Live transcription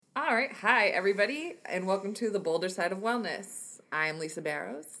All right. Hi, everybody, and welcome to the Bolder Side of Wellness. I'm Lisa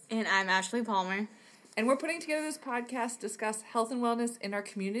Barrows. And I'm Ashley Palmer. And we're putting together this podcast to discuss health and wellness in our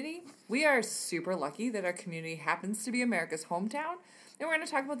community. We are super lucky that our community happens to be America's hometown. And we're going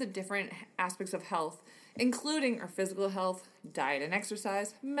to talk about the different aspects of health, including our physical health, diet and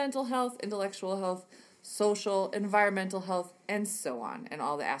exercise, mental health, intellectual health, social, environmental health, and so on, and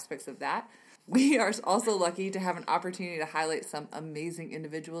all the aspects of that. We are also lucky to have an opportunity to highlight some amazing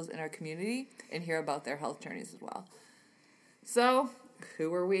individuals in our community and hear about their health journeys as well. So,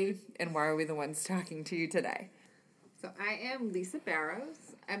 who are we and why are we the ones talking to you today? So, I am Lisa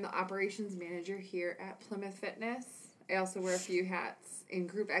Barrows. I'm the operations manager here at Plymouth Fitness. I also wear a few hats in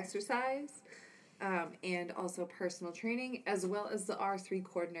group exercise and also personal training, as well as the R3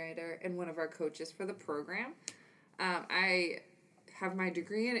 coordinator and one of our coaches for the program. I have my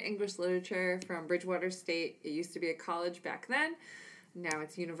degree in English literature from Bridgewater State. It used to be a college back then. Now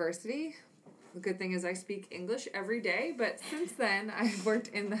it's university. The good thing is I speak English every day, but since then I've worked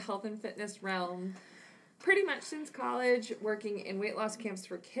in the health and fitness realm pretty much since college, working in weight loss camps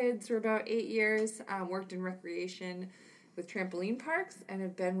for kids for about 8 years, worked in recreation with trampoline parks, and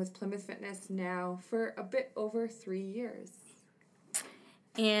have been with Plymouth Fitness now for a bit over 3 years.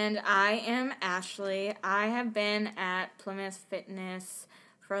 And I am Ashley. I have been at Plymouth Fitness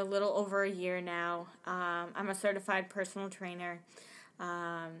for a little over a year now. I'm a certified personal trainer.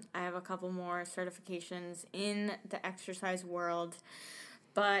 I have a couple more certifications in the exercise world.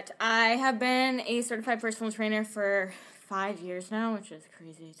 But I have been a certified personal trainer for 5 years now, which is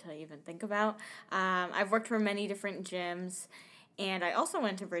crazy to even think about. I've worked for many different gyms. And I also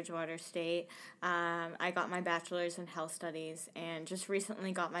went to Bridgewater State. I got my bachelor's in health studies and just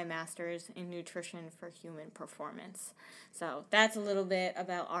recently got my master's in nutrition for human performance. So that's a little bit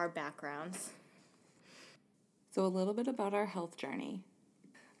about our backgrounds. So a little bit about our health journey.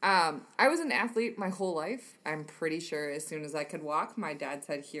 I was an athlete my whole life. I'm pretty sure as soon as I could walk, my dad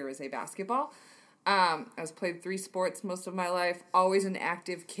said, here is a basketball. I played 3 sports most of my life, always an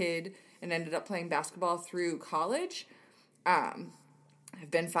active kid, and ended up playing basketball through college. I've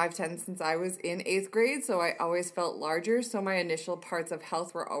been 5'10" since I was in 8th grade, so I always felt larger, so my initial parts of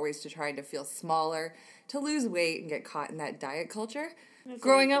health were always to try to feel smaller, to lose weight, and get caught in that diet culture.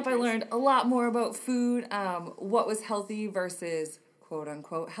 Growing up, I learned a lot more about food, what was healthy versus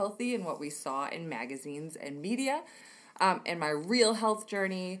quote-unquote healthy, and what we saw in magazines and media. And my real health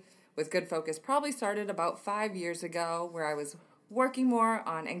journey with Good Focus probably started about 5 years ago, where I was working more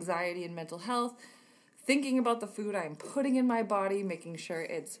on anxiety and mental health, thinking about the food I'm putting in my body, making sure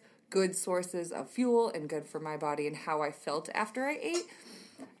it's good sources of fuel and good for my body and how I felt after I ate.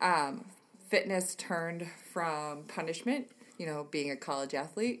 Fitness turned from punishment. You know, being a college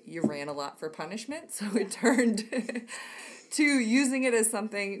athlete, you ran a lot for punishment, so it turned to using it as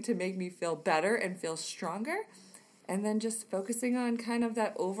something to make me feel better and feel stronger. And then just focusing on kind of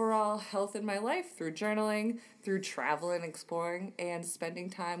that overall health in my life through journaling, through travel and exploring, and spending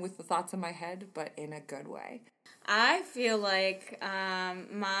time with the thoughts in my head, but in a good way. I feel like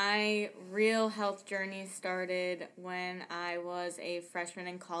my real health journey started when I was a freshman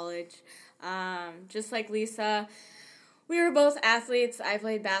in college. Just like Lisa, we were both athletes. I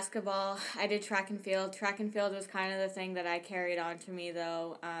played basketball. I did track and field. Track and field was kind of the thing that I carried on to me,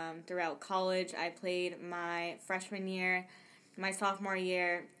 though, throughout college. I played my freshman year, my sophomore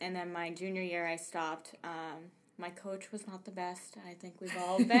year, and then my junior year I stopped. My coach was not the best. I think we've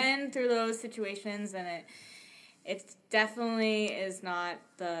all been through those situations, and it definitely is not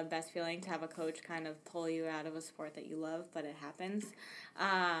the best feeling to have a coach kind of pull you out of a sport that you love, but it happens.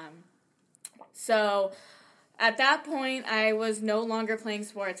 So at that point, I was no longer playing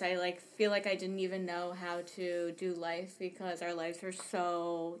sports. I feel like I didn't even know how to do life because our lives were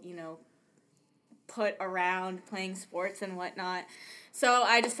so, put around playing sports and whatnot. So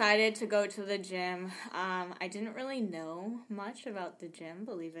I decided to go to the gym. I didn't really know much about the gym,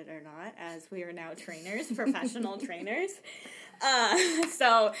 believe it or not, as we are now trainers, professional trainers.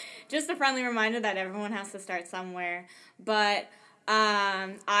 So just a friendly reminder that everyone has to start somewhere. But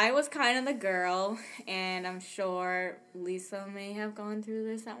I was kind of the girl, and I'm sure Lisa may have gone through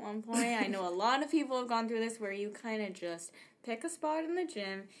this at one point. I know a lot of people have gone through this where you kind of just pick a spot in the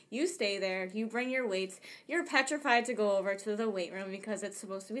gym, you stay there, you bring your weights, you're petrified to go over to the weight room because it's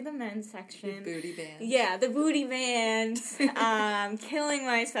supposed to be the men's section. The booty bands. Yeah, the booty bands, killing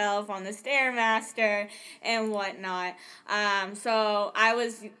myself on the Stairmaster and whatnot. So I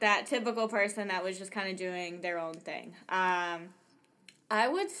was that typical person that was just kind of doing their own thing. I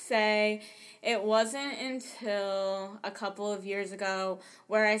would say it wasn't until a couple of years ago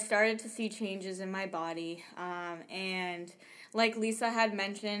where I started to see changes in my body. And like Lisa had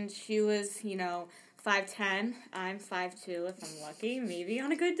mentioned, she was, 5'10". I'm 5'2" if I'm lucky, maybe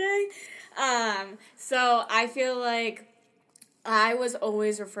on a good day. So I feel like I was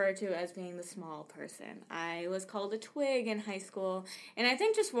always referred to as being the small person. I was called a twig in high school, and I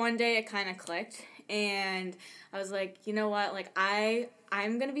think just one day it kind of clicked, and I was like, you know what, like,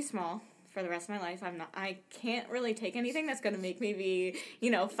 I'm going to be small for the rest of my life. I can't really take anything that's going to make me be,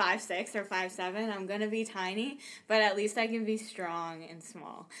 5'6" or 5'7". I'm going to be tiny, but at least I can be strong and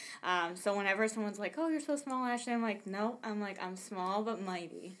small. So whenever someone's like, oh, you're so small, Ashley, I'm like, no, I'm small but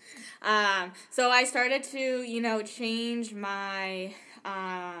mighty. So I started to, change my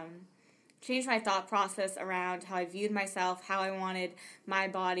thought process around how I viewed myself, how I wanted my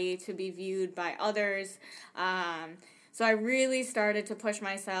body to be viewed by others. So I really started to push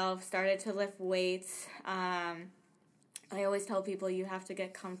myself, started to lift weights. I always tell people you have to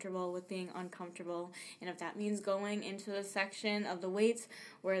get comfortable with being uncomfortable. And if that means going into the section of the weights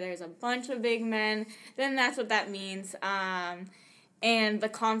where there's a bunch of big men, then that's what that means. And the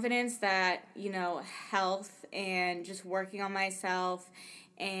confidence that, health and just working on myself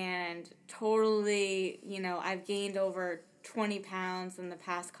and totally, I've gained over 20 pounds in the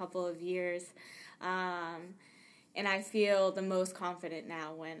past couple of years. And I feel the most confident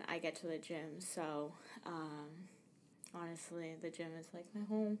now when I get to the gym. So, honestly, the gym is like my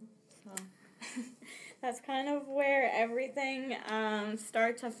home. So, that's kind of where everything,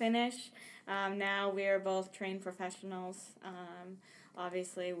 start to finish. Now we are both trained professionals.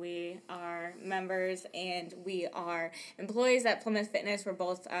 Obviously, we are members and we are employees at Plymouth Fitness. We're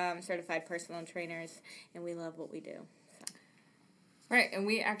both certified personal trainers, and we love what we do. Right, and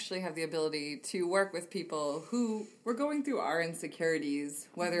we actually have the ability to work with people who were going through our insecurities,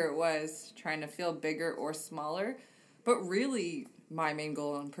 whether it was trying to feel bigger or smaller. But really, my main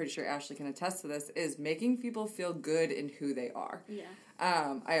goal, and I'm pretty sure Ashley can attest to this, is making people feel good in who they are. Yeah.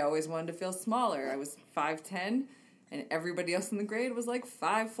 I always wanted to feel smaller. I was 5'10", and everybody else in the grade was like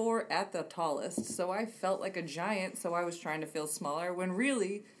 5'4" at the tallest. So I felt like a giant, so I was trying to feel smaller, when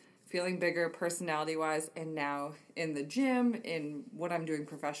really feeling bigger personality-wise, and now in the gym, in what I'm doing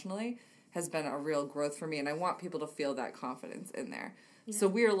professionally, has been a real growth for me, and I want people to feel that confidence in there. Yeah. So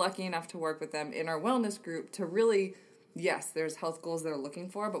we are lucky enough to work with them in our wellness group to really, yes, there's health goals they're looking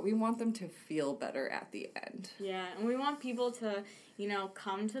for, but we want them to feel better at the end. Yeah, and we want people to,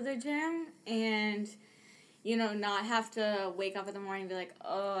 come to the gym and, not have to wake up in the morning and be like,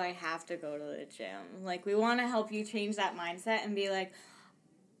 oh, I have to go to the gym. Like, we want to help you change that mindset and be like,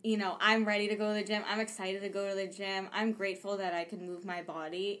 I'm ready to go to the gym. I'm excited to go to the gym. I'm grateful that I can move my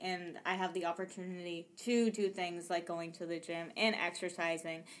body and I have the opportunity to do things like going to the gym and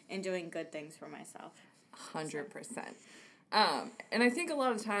exercising and doing good things for myself. 100%. And I think a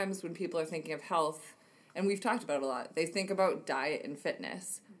lot of times when people are thinking of health, and we've talked about it a lot, they think about diet and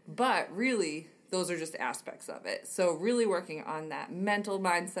fitness. But really, those are just aspects of it. So really working on that mental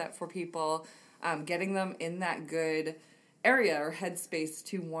mindset for people, getting them in that good area or headspace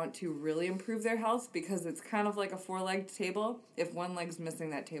to want to really improve their health, because it's kind of like a four-legged table. If one leg's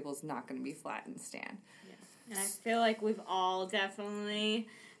missing, that table's not going to be flat and stand. Yeah. And I feel like we've all definitely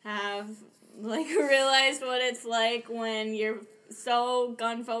have realized what it's like when you're so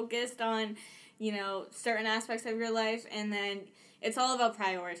gun-focused on, certain aspects of your life, and then it's all about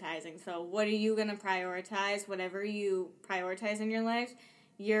prioritizing. So what are you going to prioritize? Whatever you prioritize in your life,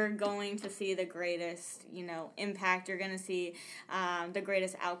 you're going to see the greatest, impact. You're going to see the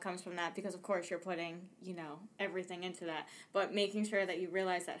greatest outcomes from that, because, of course, you're putting, everything into that. But making sure that you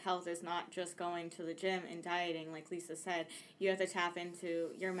realize that health is not just going to the gym and dieting. Like Lisa said, you have to tap into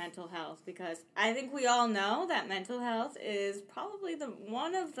your mental health, because I think we all know that mental health is probably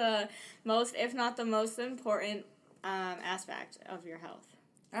one of the most, if not the most important aspect of your health.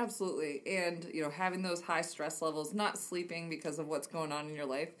 Absolutely. And, having those high stress levels, not sleeping because of what's going on in your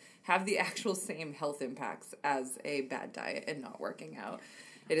life, have the actual same health impacts as a bad diet and not working out.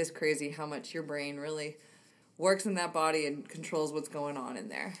 It is crazy how much your brain really works in that body and controls what's going on in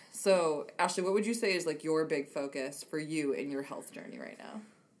there. So, Ashley, what would you say is your big focus for you in your health journey right now?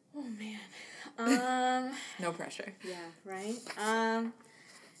 Oh, man. No pressure. Yeah, right?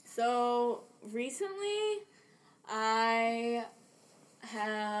 So, recently, I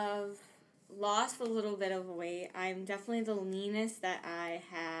have lost a little bit of weight. I'm definitely the leanest that I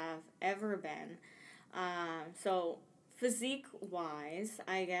have ever been. So physique-wise,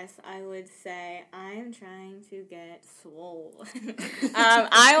 I guess I would say I'm trying to get swole.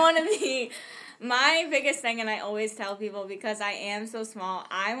 I want to be, my biggest thing, and I always tell people, because I am so small,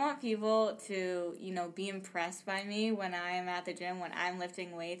 I want people to, be impressed by me when I am at the gym, when I'm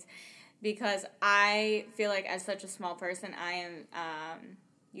lifting weights. because I feel like as such a small person, I am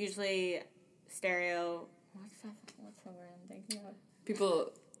usually what's the word I'm thinking of?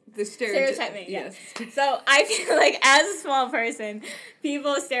 People, stereotype me, yes. So I feel like as a small person,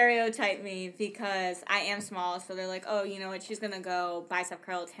 people stereotype me because I am small. So they're like, oh, you know what, she's going to go bicep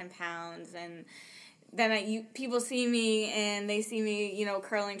curl 10 pounds. And then people see me and they see me, you know,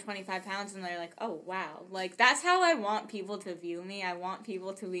 curling 25 pounds and they're like, oh, wow. Like, that's how I want people to view me. I want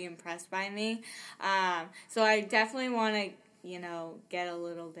people to be impressed by me. So I definitely want to, you know, get a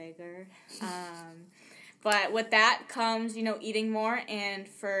little bigger. But with that comes, you know, eating more. And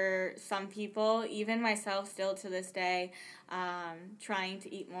for some people, even myself still to this day, trying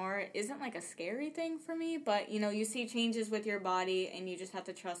to eat more isn't like a scary thing for me. But, you know, you see changes with your body and you just have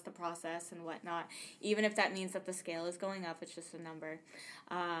to trust the process and whatnot. Even if that means that the scale is going up, it's just a number.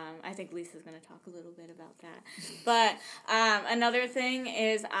 I think Lisa's going to talk a little bit about that. But another thing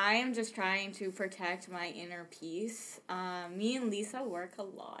is I am just trying to protect my inner peace. Me and Lisa work a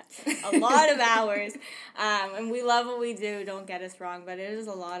lot of hours. And we love what we do, don't get us wrong, but it is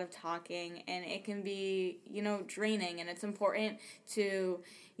a lot of talking, and it can be, you know, draining, and it's important to,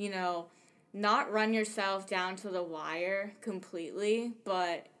 you know, not run yourself down to the wire completely,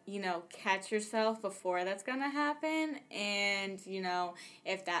 but, you know, catch yourself before that's going to happen, and, you know,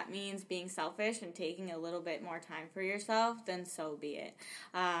 if that means being selfish and taking a little bit more time for yourself, then so be it.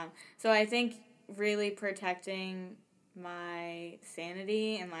 So I think really protecting my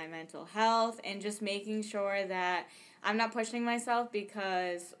sanity and my mental health and just making sure that I'm not pushing myself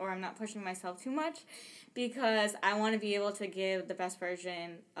I'm not pushing myself too much, because I want to be able to give the best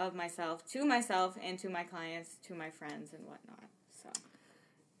version of myself and to my clients, to my friends and whatnot. So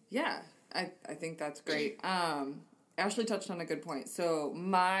yeah, I think that's great. Ashley touched on a good point. So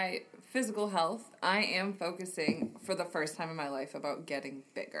my physical health, I am focusing for the first time in my life about getting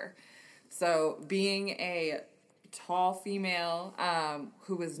bigger. So being a tall female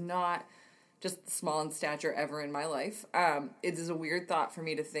who is not just small in stature ever in my life, it is a weird thought for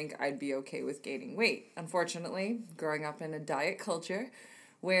me to think I'd be okay with gaining weight. Unfortunately, growing up in a diet culture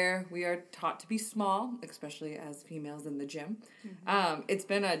where we are taught to be small, especially as females in the gym, it's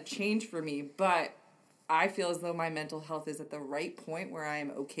been a change for me, but I feel as though my mental health is at the right point where I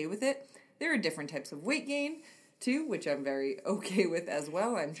am okay with it. There are different types of weight gain too, which I'm very okay with as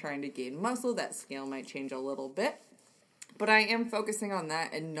well. I'm trying to gain muscle. That scale might change a little bit. But I am focusing on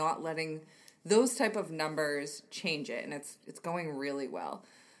that and not letting those type of numbers change it. And it's going really well.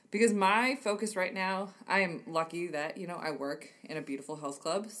 Because my focus right now, I am lucky that, you know, I work in a beautiful health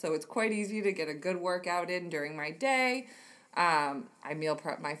club. So it's quite easy to get a good workout in during my day. I meal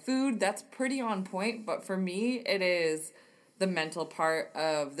prep my food. That's pretty on point. But for me, it is the mental part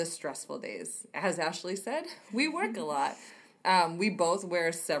of the stressful days. As Ashley said, we work a lot. We both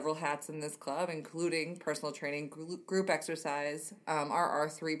wear several hats in this club, including personal training, group exercise, our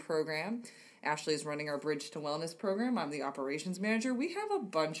R3 program. Ashley's running our Bridge to Wellness program. I'm the operations manager. We have a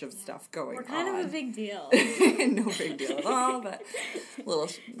bunch of stuff going on. We're kind of a big deal. No big deal at all, but a little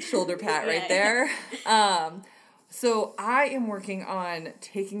shoulder pat right there. So I am working on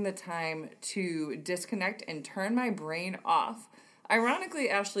taking the time to disconnect and turn my brain off. Ironically,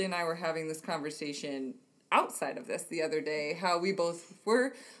 Ashley and I were having this conversation outside of this the other day, how we both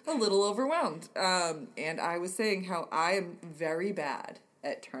were a little overwhelmed. And I was saying how I am very bad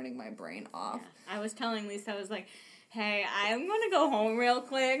at turning my brain off. Yeah. I was telling Lisa, I was like, hey, I'm going to go home real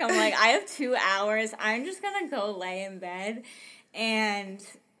quick. I'm like, I have 2 hours. I'm just going to go lay in bed and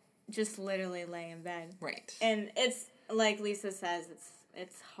just literally lay in bed. Right. And it's, like Lisa says,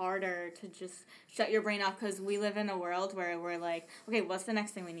 it's harder to just shut your brain off because we live in a world where we're like, okay, what's the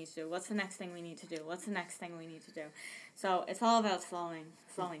next thing we need to do? What's the next thing we need to do? What's the next thing we need to do? So it's all about slowing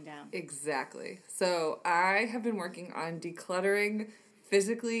down. Exactly. So I have been working on decluttering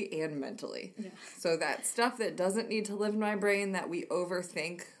physically and mentally. Yeah. So that stuff that doesn't need to live in my brain that we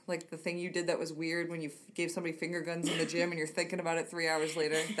overthink, like the thing you did that was weird when you gave somebody finger guns in the gym and you're thinking about it 3 hours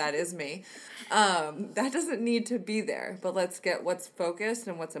later, that is me. That doesn't need to be there, but let's get what's focused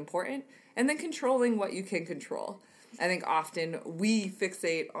and what's important, and then controlling what you can control. I think often we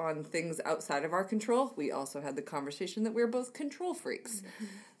fixate on things outside of our control. We also had the conversation that we're both control freaks. Mm-hmm.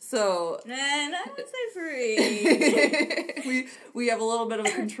 So, and I would say freak. we have a little bit of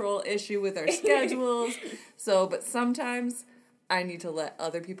a control issue with our schedules. So, but sometimes I need to let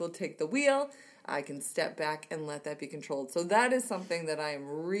other people take the wheel. I can step back and let that be controlled. So that is something that I am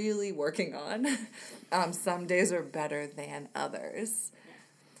really working on. Some days are better than others.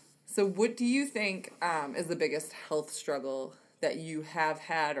 So what do you think is the biggest health struggle that you have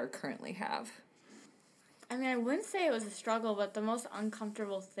had or currently have? I mean, I wouldn't say it was a struggle, but the most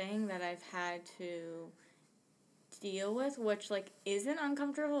uncomfortable thing that I've had to deal with, which, like, isn't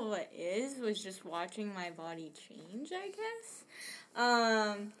uncomfortable, but was just watching my body change, I guess.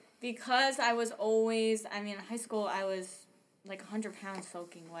 Because I was always, I mean, in high school, I was, like, 100 pounds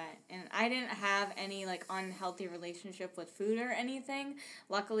soaking wet, and I didn't have any, like, unhealthy relationship with food or anything.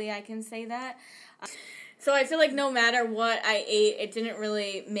 Luckily, I can say that. So I feel like no matter what I ate, it didn't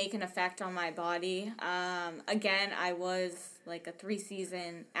really make an effect on my body. Again, I was like a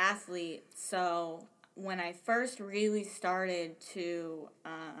 3-season athlete, so when I first really started to,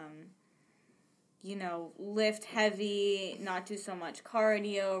 lift heavy, not do so much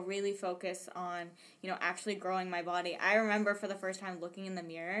cardio, really focus on, actually growing my body, I remember for the first time looking in the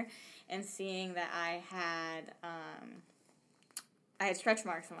mirror and seeing that I had stretch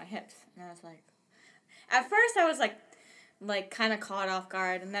marks on my hips, and I was like, at first, I was, like kind of caught off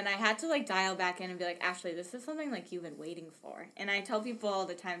guard, and then I had to, like, dial back in and be like, Ashley, this is something, like, you've been waiting for. And I tell people all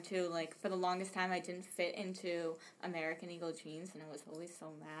the time, too, like, for the longest time, I didn't fit into American Eagle jeans, and I was always so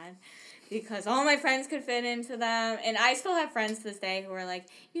mad, because all my friends could fit into them, and I still have friends to this day who are like,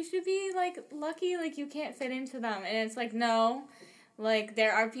 you should be, like, lucky, like, you can't fit into them, and it's like, no. Like,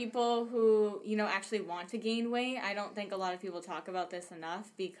 there are people who, actually want to gain weight. I don't think a lot of people talk about this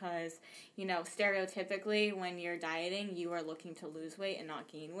enough because, stereotypically, when you're dieting, you are looking to lose weight and not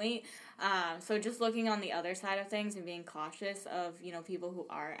gain weight. So just looking on the other side of things and being cautious of, people who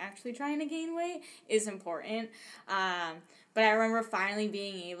are actually trying to gain weight is important. But I remember finally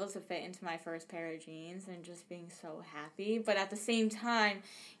being able to fit into my first pair of jeans and just being so happy. But at the same time,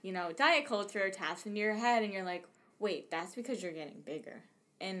 diet culture taps into your head and you're like, wait, that's because you're getting bigger.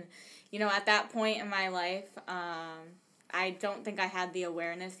 And, at that point in my life, I don't think I had the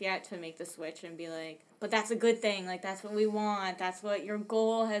awareness yet to make the switch and be like, but that's a good thing. Like, that's what we want. That's what your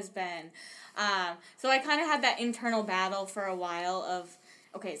goal has been. So I kind of had that internal battle for a while of,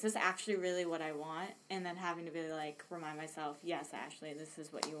 okay, is this actually really what I want? And then having to be like, remind myself, yes, Ashley, this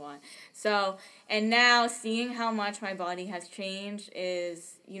is what you want. So, and now seeing how much my body has changed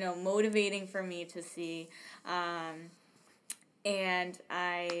is, motivating for me to see. And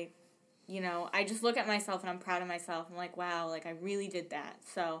I just look at myself and I'm proud of myself. I'm like, wow, like I really did that.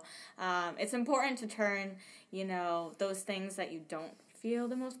 So, it's important to turn, those things that you don't feel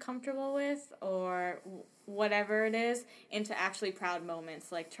the most comfortable with or whatever it is into actually proud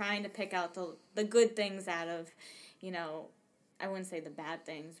moments, like trying to pick out the good things out of, I wouldn't say the bad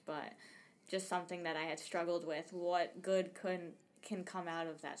things, but just something that I had struggled with, what good can come out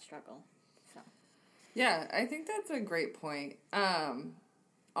of that struggle. So yeah, I think that's a great point.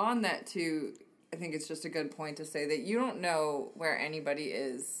 On that too, I think it's just a good point to say that you don't know where anybody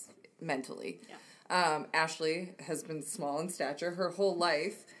is mentally. Yeah. Ashley has been small in stature her whole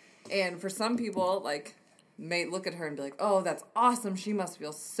life, and for some people, like, may look at her and be like, oh, that's awesome. She must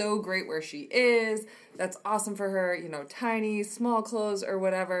feel so great where she is. That's awesome for her, tiny, small clothes or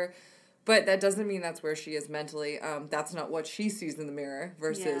whatever. But that doesn't mean that's where she is mentally. That's not what she sees in the mirror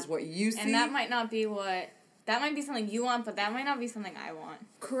versus what you see. And that might not be that might be something you want, but that might not be something I want.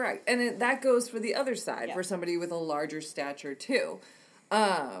 Correct. And that goes for the other side, for somebody with a larger stature too.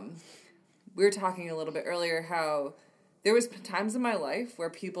 We were talking a little bit earlier how there was times in my life where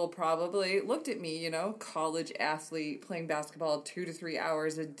people probably looked at me, college athlete, playing basketball 2 to 3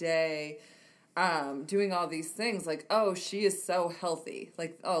 hours a day, doing all these things, like, oh, she is so healthy.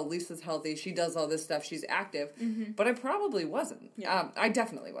 Like, oh, Lisa's healthy. She does all this stuff. She's active. Mm-hmm. But I probably wasn't. Yeah. I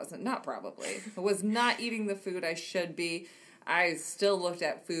definitely wasn't. Not probably. I was not eating the food I should be. I still looked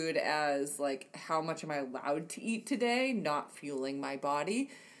at food as, like, how much am I allowed to eat today, not fueling my body.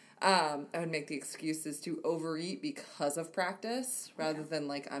 I would make the excuses to overeat because of practice rather than,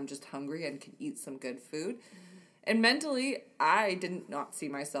 like, I'm just hungry and can eat some good food. Mm-hmm. And mentally, I did not see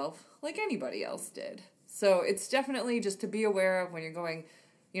myself like anybody else did. So it's definitely just to be aware of when you're going,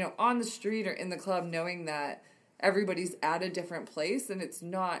 on the street or in the club, knowing that everybody's at a different place and it's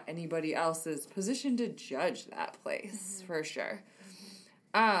not anybody else's position to judge that place, for sure.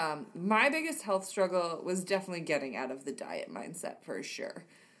 My biggest health struggle was definitely getting out of the diet mindset, for sure.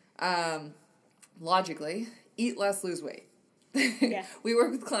 Logically, eat less, lose weight. Yeah. We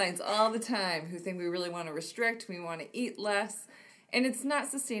work with clients all the time who think we really want to restrict, we want to eat less, and it's not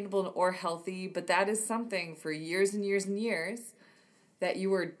sustainable or healthy, but that is something for years and years and years that you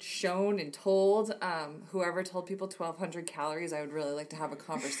were shown and told. Whoever told people 1,200 calories, I would really like to have a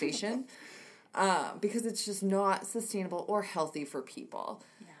conversation because it's just not sustainable or healthy for people.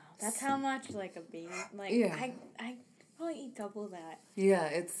 No, that's how much, like, a baby, like, yeah. I probably eat double that.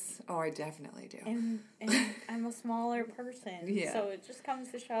 Yeah, I definitely do. And I'm a smaller person, so it just comes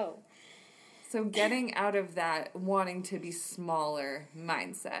to show. So getting out of that wanting to be smaller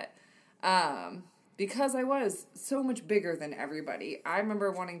mindset. Because I was so much bigger than everybody. I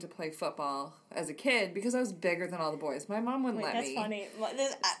remember wanting to play football as a kid because I was bigger than all the boys. My mom wouldn't let me. That's funny.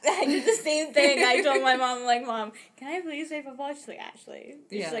 I did the same thing. I told my mom, like, Mom, can I please play football? She's like, Ashley.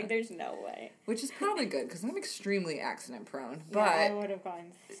 She's like, there's no way. Which is probably good because I'm extremely accident prone. But I would have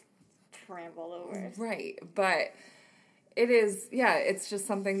gotten trampled over. Right. But it is, it's just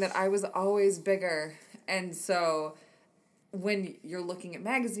something that I was always bigger. And so when you're looking at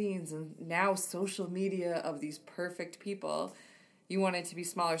magazines and now social media of these perfect people, you want it to be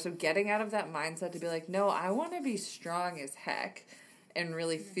smaller. So getting out of that mindset to be like, no, I want to be strong as heck and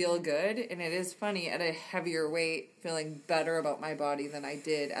really feel good. And it is funny, at a heavier weight, feeling better about my body than I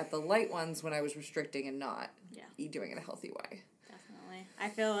did at the light ones when I was restricting and not doing it in a healthy way. Definitely. I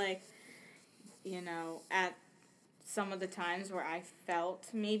feel like, at some of the times where I felt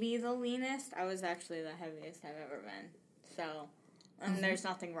maybe the leanest, I was actually the heaviest I've ever been. So, and there's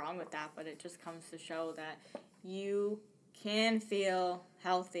nothing wrong with that, but it just comes to show that you can feel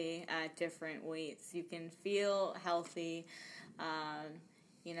healthy at different weights. You can feel healthy,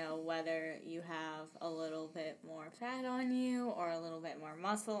 whether you have a little bit more fat on you or a little bit more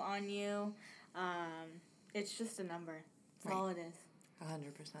muscle on you. It's just a number. That's all it is.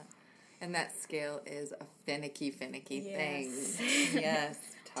 100%. And that scale is a finicky thing. Yes. Yes.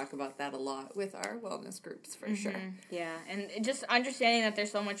 Talk about that a lot with our wellness groups, for sure. Yeah, and just understanding that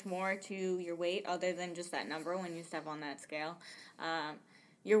there's so much more to your weight other than just that number when you step on that scale.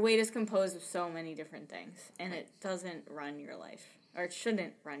 Your weight is composed of so many different things, and it doesn't run your life, or it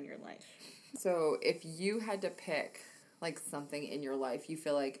shouldn't run your life. So if you had to pick, like, something in your life you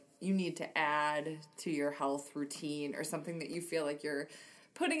feel like you need to add to your health routine, or something that you feel like you're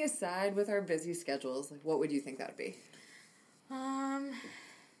putting aside with our busy schedules, like, what would you think that would be?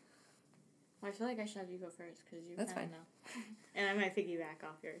 I feel like I should have you go first, because you kind of know. And I might piggyback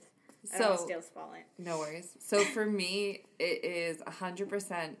off yours. I don't steal spotlight. No worries. So for me, it is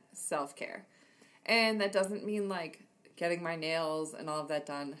 100% self-care. And that doesn't mean, like, getting my nails and all of that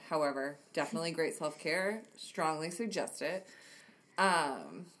done. However, definitely great self-care. Strongly suggest it.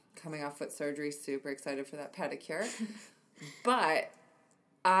 Coming off foot surgery, super excited for that pedicure. But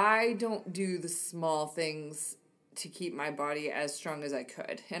I don't do the small things to keep my body as strong as I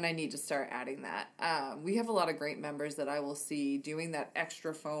could, and I need to start adding that. We have a lot of great members that I will see doing that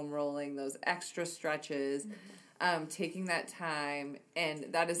extra foam rolling, those extra stretches, taking that time, and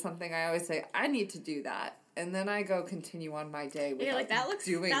that is something I always say, I need to do that. And then I go continue on my day without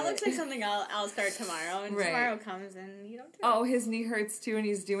doing it. That looks like something I'll start tomorrow, and tomorrow comes and you don't do it. Oh, his knee hurts too and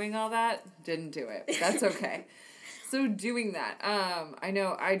he's doing all that? Didn't do it. That's okay. So doing that, I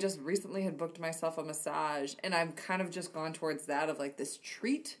know I just recently had booked myself a massage, and I've kind of just gone towards that of, like, this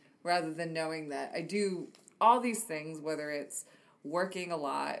treat, rather than knowing that I do all these things, whether it's working a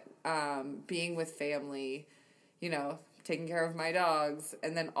lot, being with family, taking care of my dogs,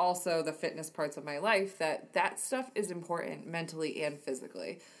 and then also the fitness parts of my life, that stuff is important mentally and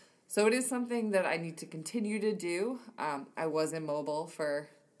physically. So it is something that I need to continue to do. I was immobile for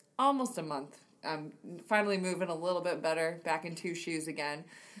almost a month. I'm finally moving a little bit better, back in 2 shoes again.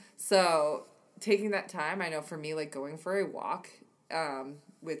 So taking that time, I know for me, like, going for a walk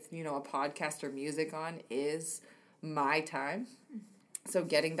with, a podcast or music on is my time. So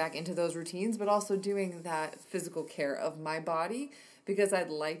getting back into those routines, but also doing that physical care of my body, because I'd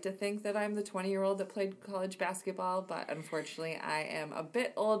like to think that I'm the 20-year-old that played college basketball, but unfortunately I am a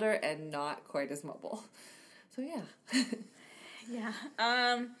bit older and not quite as mobile. So yeah. Yeah.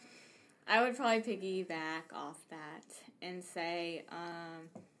 I would probably piggyback off that and say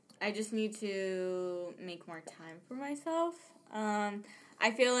I just need to make more time for myself.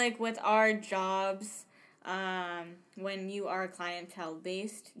 I feel like with our jobs, when you are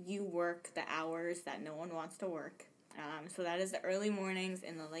clientele-based, you work the hours that no one wants to work. So that is the early mornings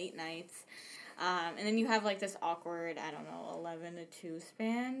and the late nights. And then you have, like, this awkward, 11 to 2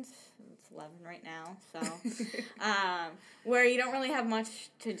 span. It's 11 right now, so where you don't really have much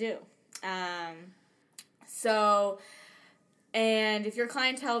to do. And if you're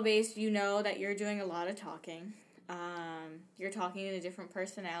clientele-based, you know that you're doing a lot of talking. You're talking to different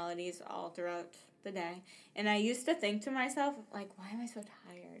personalities all throughout the day. And I used to think to myself, like, why am I so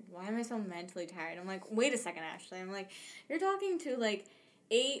tired? Why am I so mentally tired? I'm like, wait a second, Ashley. I'm like, you're talking to, like,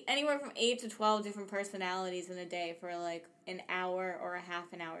 anywhere from 8 to 12 different personalities in a day for, like, an hour or a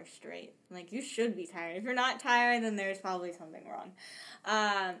half an hour straight. Like, you should be tired. If you're not tired, then there's probably something wrong.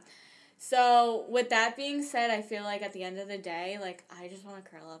 So, with that being said, I feel like at the end of the day, like, I just want to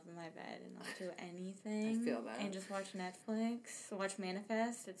curl up in my bed and not do anything. I feel that. And just watch Netflix, watch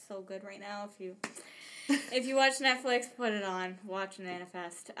Manifest. It's so good right now. If you watch Netflix, put it on. Watch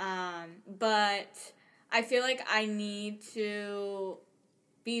Manifest. But I feel like I need to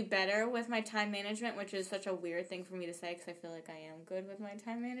be better with my time management, which is such a weird thing for me to say because I feel like I am good with my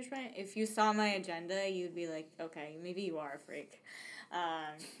time management. If you saw my agenda, you'd be like, okay, maybe you are a freak.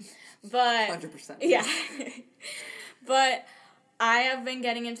 But 100%. Yeah. But I have been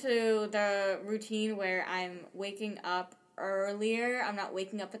getting into the routine where I'm waking up earlier. I'm not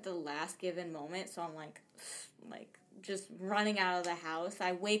waking up at the last given moment, so I'm like just running out of the house.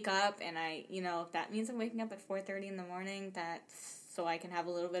 I wake up and if that means I'm waking up at 4:30 in the morning, that's so I can have a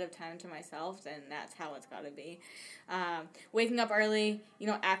little bit of time to myself, then that's how it's got to be. Waking up early,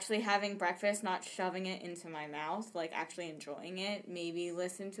 actually having breakfast, not shoving it into my mouth, like actually enjoying it. Maybe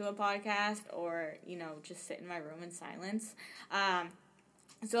listen to a podcast or, just sit in my room in silence.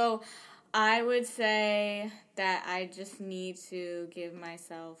 So I would say that I just need to give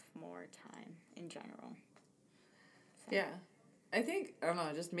myself more time in general. So. Yeah. I think, I don't know,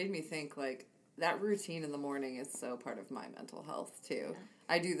 it just made me think, like, that routine in the morning is so part of my mental health, too. Yeah.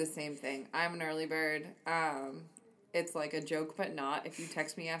 I do the same thing. I'm an early bird. It's like a joke, but not. If you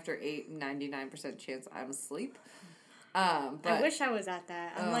text me after 8, 99% chance I'm asleep. But I wish I was at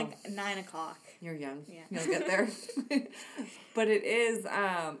that. I'm like 9 o'clock. You're young. Yeah. You'll get there. But it is,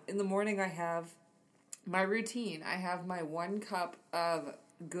 in the morning I have my routine. I have my 1 cup of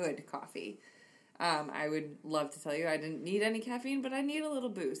good coffee. I would love to tell you I didn't need any caffeine, but I need a little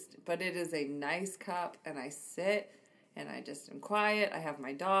boost. But it is a nice cup, and I sit, and I just am quiet. I have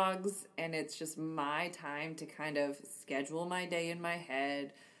my dogs, and it's just my time to kind of schedule my day in my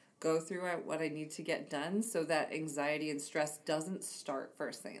head, go through what I need to get done so that anxiety and stress doesn't start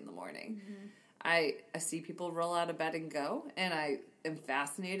first thing in the morning. Mm-hmm. I see people roll out of bed and go, and I am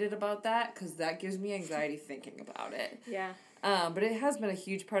fascinated about that because that gives me anxiety thinking about it. Yeah. But it has been a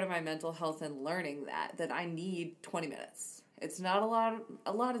huge part of my mental health and learning that I need 20 minutes. It's not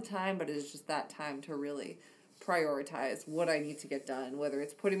a lot of time, but it's just that time to really prioritize what I need to get done, whether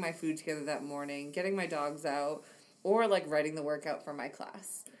it's putting my food together that morning, getting my dogs out, or like writing the workout for my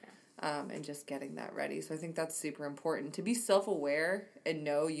class. And just getting that ready. So I think that's super important to be self-aware and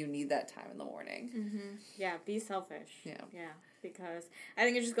know you need that time in the morning. Mm-hmm. Yeah, be selfish. Yeah, because I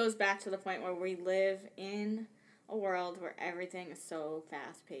think it just goes back to the point where we live in a world where everything is so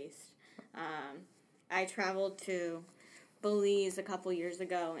fast-paced. I traveled to Belize a couple years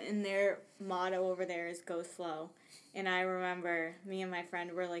ago, and their motto over there is go slow. And I remember me and my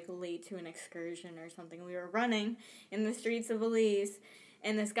friend were like late to an excursion or something. We were running in the streets of Belize.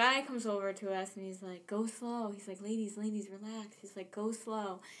 And this guy comes over to us, and he's like, go slow. He's like, ladies, relax. He's like, go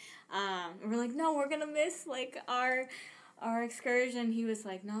slow. And we're like, no, we're going to miss, like, our excursion. He was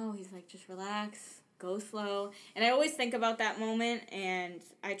like, no. He's like, just relax, go slow. And I always think about that moment, and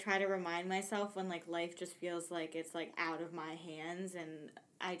I try to remind myself when, like, life just feels like it's, like, out of my hands, and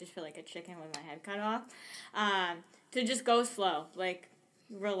I just feel like a chicken with my head cut off, to just go slow, like,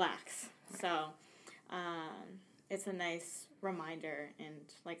 relax. So, it's a nice reminder, and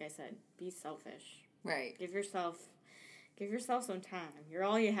like I said, be selfish. Right. Give yourself some time. You're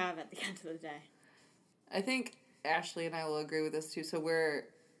all you have at the end of the day. I think Ashley and I will agree with this too. So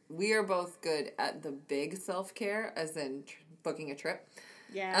we are both good at the big self-care, as in booking a trip.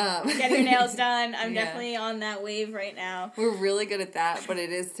 Yeah, get your nails done. I'm definitely on that wave right now. We're really good at that, but it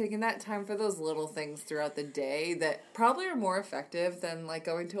is taking that time for those little things throughout the day that probably are more effective than like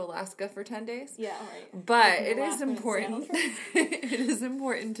going to Alaska for 10 days. Yeah, right. But it is important. It is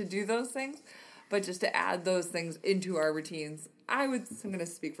important to do those things, but just to add those things into our routines, I'm going to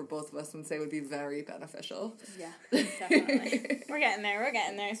speak for both of us and say would be very beneficial. Yeah, definitely. We're getting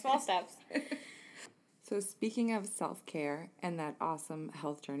there. Small steps. So speaking of self-care and that awesome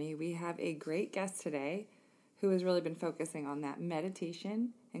health journey, we have a great guest today who has really been focusing on that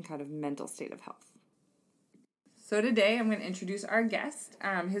meditation and kind of mental state of health. So today I'm going to introduce our guest.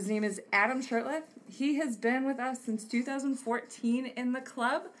 His name is Adam Shurtleff. He has been with us since 2014 in the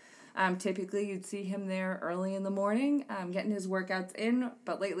club. Typically you'd see him there early in the morning, getting his workouts in,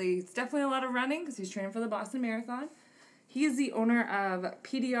 but lately it's definitely a lot of running because he's training for the Boston Marathon. He is the owner of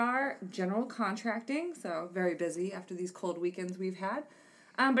PDR General Contracting, so very busy after these cold weekends we've had.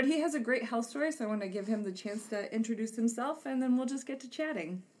 But he has a great health story, so I want to give him the chance to introduce himself, and then we'll just get to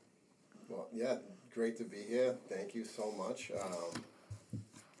chatting. Well, yeah, great to be here. Thank you so much.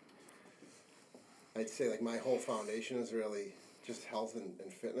 I'd say like my whole foundation is really just health and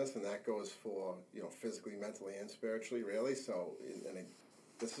fitness, and that goes for physically, mentally, and spiritually, really. So, and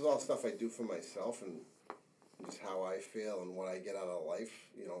this is all stuff I do for myself and just how I feel and what I get out of life,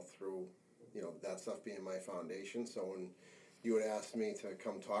 through, that stuff being my foundation. So when you would ask me to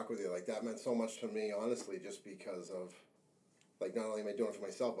come talk with you, like, that meant so much to me, honestly, just because of, like, not only am I doing it for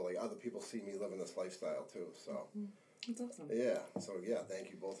myself, but, like, other people see me living this lifestyle, too, so. That's awesome. Yeah, so,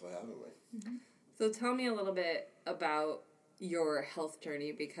 thank you both for having me. Mm-hmm. So tell me a little bit about your health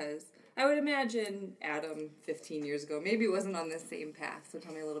journey, because I would imagine Adam 15 years ago maybe wasn't on this same path, so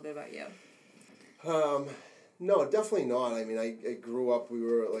tell me a little bit about you. No, definitely not. I mean, I grew up, we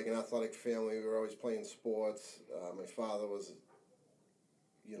were like an athletic family. We were always playing sports. My father was,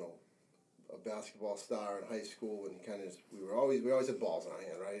 a basketball star in high school, and we always had balls in our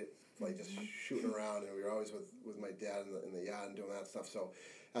hand, right? Like just shooting around, and we were always with my dad in the yard and doing that stuff. So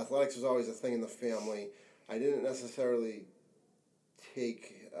athletics was always a thing in the family. I didn't necessarily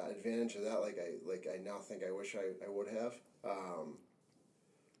take advantage of that like I now think I wish I would have.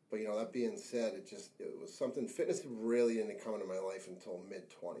 But, that being said, it was something, fitness really didn't come into my life until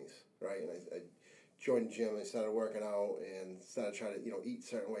mid-20s, right? And I joined the gym, I started working out, and started trying to, eat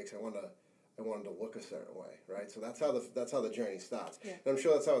certain way because I wanted to look a certain way, right? So that's how the journey starts. Yeah. And I'm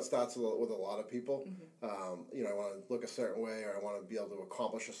sure that's how it starts with a lot of people. Mm-hmm. I want to look a certain way, or I want to be able to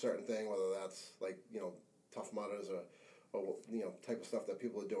accomplish a certain thing, whether that's like, Tough Mudders or type of stuff that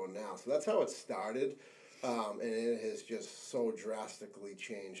people are doing now. So that's how it started. And it has just so drastically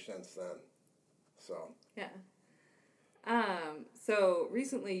changed since then. So. Yeah. So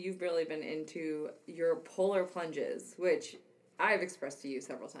recently you've really been into your polar plunges, which I've expressed to you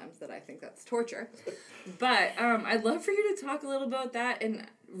several times that I think that's torture. But I'd love for you to talk a little about that and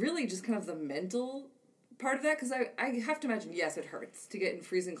really just kind of the mental part of that, because I have to imagine, yes, it hurts to get in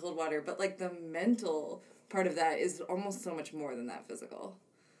freezing cold water, but like the mental part of that is almost so much more than that physical.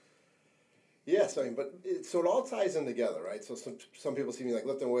 Yes, I mean, but so it all ties in together, right? So some people see me like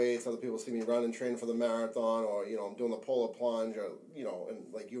lifting weights, other people see me running, training for the marathon, or I'm doing the polar plunge, or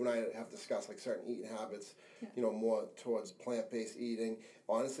and like you and I have discussed like certain eating habits, more towards plant-based eating.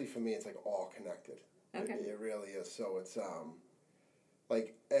 Honestly, for me, it's like all connected. Okay. It really is. So it's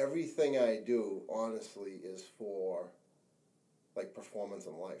like everything I do, honestly, is for like performance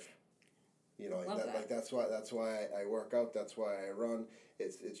in life. That's why I work out. That's why I run.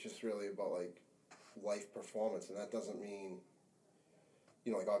 It's just really about like life performance, and that doesn't mean,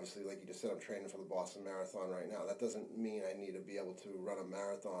 like obviously, like you just said, I'm training for the Boston Marathon right now. That doesn't mean I need to be able to run a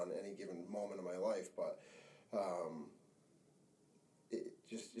marathon any given moment of my life, but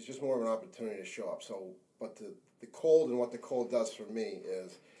it's just more of an opportunity to show up. So, but the cold and what the cold does for me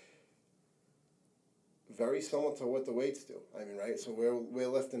is very similar to what the weights do. I mean, right? So we're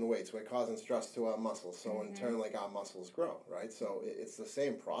lifting weights. We're causing stress to our muscles. So in turn, like our muscles grow, right? So it's the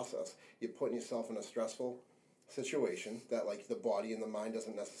same process. You're putting yourself in a stressful situation that like the body and the mind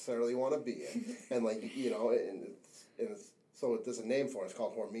doesn't necessarily want to be in, and like so there's a name for it. It's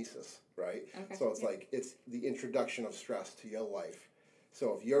called hormesis, right? Okay. So it's like it's the introduction of stress to your life.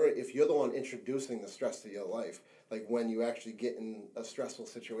 So if you're the one introducing the stress to your life, like when you actually get in a stressful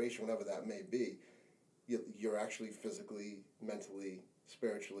situation, whatever that may be, you're actually physically, mentally,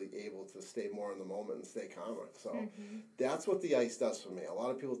 spiritually able to stay more in the moment and stay calmer. So that's what the ice does for me. A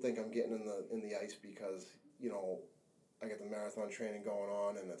lot of people think I'm getting in the ice because I get the marathon training going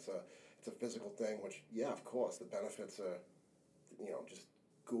on and it's a physical thing. Which of course the benefits are, just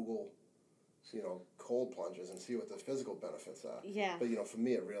Google, cold plunges and see what the physical benefits are. Yeah. But for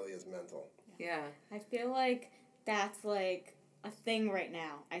me it really is mental. Yeah. I feel like that's like a thing right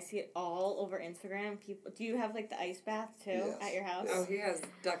now. I see it all over Instagram. People, do you have like the ice bath too at your house? Oh, he has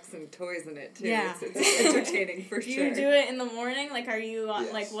ducks and toys in it too. Yeah, it's entertaining for sure. Do you do it in the morning? Like, are you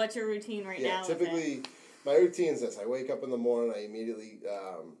like, what's your routine right now? Typically, my routine is this: I wake up in the morning. I immediately,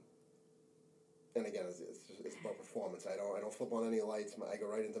 and again, it's about performance. I don't flip on any lights. I go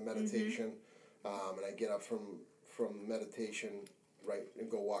right into meditation, and I get up from meditation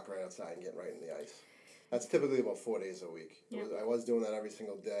and go walk right outside and get right in the ice. That's typically about 4 days a week. Yeah. I was doing that every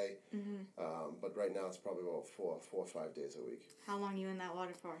single day, but right now it's probably about 4 or 5 days a week. How long are you in that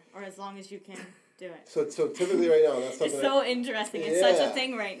water for? Or as long as you can do it? So typically right now, that's something... It's so interesting. It's such a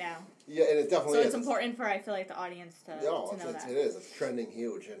thing right now. Yeah, and it definitely is. So it's important for, I feel like, the audience to know that. It is. It's trending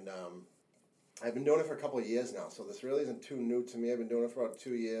huge, and I've been doing it for a couple of years now, so this really isn't too new to me. I've been doing it for about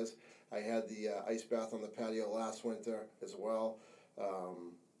 2 years. I had the ice bath on the patio last winter as well.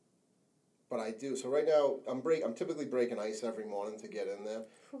 But I do. So right now, I'm typically breaking ice every morning to get in there.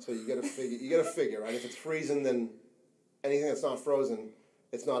 So you got to figure, right? If it's freezing, then anything that's not frozen,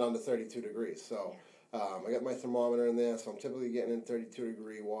 it's not under 32 degrees. So I got my thermometer in there, so I'm typically getting in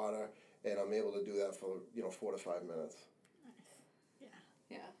 32-degree water, and I'm able to do that for 4 to 5 minutes. Nice.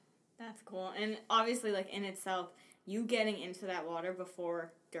 Yeah. That's cool. And obviously, like, in itself, you getting into that water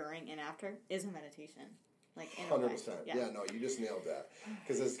before, during, and after is a meditation. Like, in 100%. a way. Yeah, no, you just nailed that.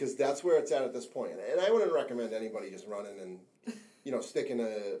 Because that's where it's at this point. And I wouldn't recommend anybody just running and, sticking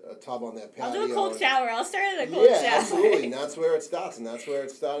a tub on their patio. I'll do a cold shower. I'll start at a cold shower. Yeah, absolutely. And that's where it starts. And that's where it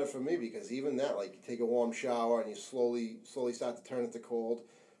started for me, because even that, like, you take a warm shower and you slowly start to turn it to cold.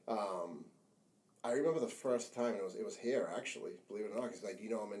 I remember the first time, it was here, actually, believe it or not, because, like,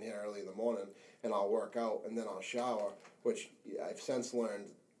 I'm in here early in the morning, and I'll work out, and then I'll shower, which I've since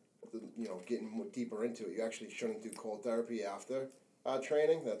learned, getting deeper into it, you actually shouldn't do cold therapy after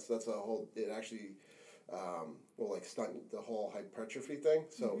training. That's a whole, it actually will, like, stunt the whole hypertrophy thing,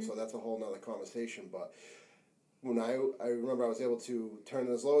 so that's a whole nother conversation, but when I remember I was able to turn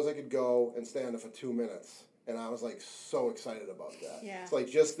it as low as I could go and stay on it for 2 minutes. And I was, like, so excited about that. Yeah. It's like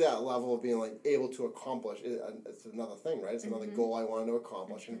just that level of being, like, able to accomplish it. It's another thing, right? It's another goal I wanted to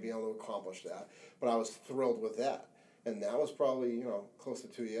accomplish and being able to accomplish that. But I was thrilled with that. And that was probably, close to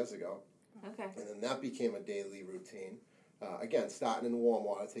 2 years ago. Okay. And then that became a daily routine. Again, starting in warm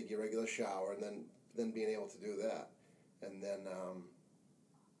water, take your regular shower, and then being able to do that. And then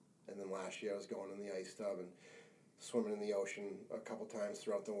last year I was going in the ice tub and swimming in the ocean a couple times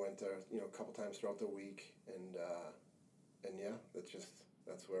throughout the winter, a couple times throughout the week, and yeah,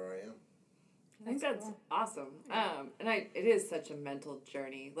 that's where I am. I think that's awesome. And it is such a mental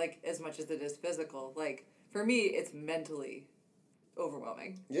journey, like, as much as it is physical. Like, for me, it's mentally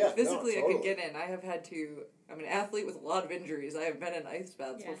overwhelming. Yeah, physically, no, totally. I could get in. I'm an athlete with a lot of injuries. I have been in ice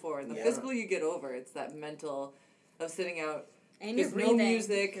baths before, and the physical you get over. It's that mental of sitting out. And you're There's breathing. no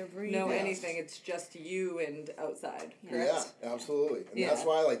music, no Yes. anything. It's just you and outside. Correct? Yeah, absolutely. And that's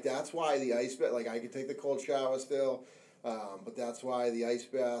why the ice bath, like, I could take the cold shower still, but that's why the ice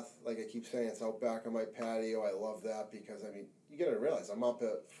bath, like I keep saying, it's out back on my patio. I love that because, you got to realize I'm up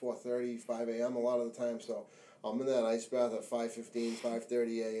at 4:30, 5 a.m. a lot of the time, so I'm in that ice bath at 5:15,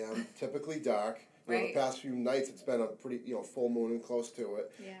 5:30 a.m., typically dark. The past few nights it's been a pretty, full moon and close to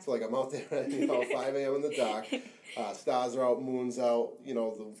it. Yeah. So, like, I'm out there at, 5 a.m. in the dark. Stars are out, moon's out,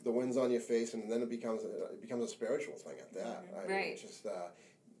 the wind's on your face, and then it becomes a spiritual thing at that. It's just,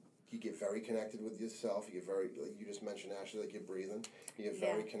 you get very connected with yourself. You get very, like you just mentioned, Ashley, like, you're breathing. You get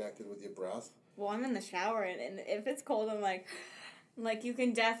very connected with your breath. Well, I'm in the shower, and if it's cold, I'm like, you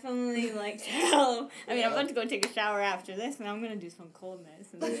can definitely, like, tell. I'm about to go take a shower after this, and I'm going to do some cold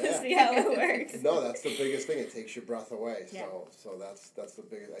medicine to see how it works. No, that's the biggest thing. It takes your breath away. Yeah. So that's the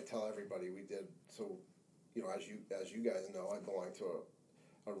biggest. I tell everybody we did. So, as you guys know, I belong to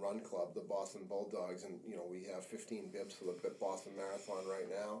a run club, the Boston Bulldogs, and we have 15 bibs for the Boston Marathon right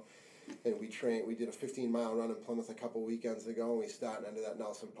now. And we did a 15-mile run in Plymouth a couple weekends ago, and we started ended at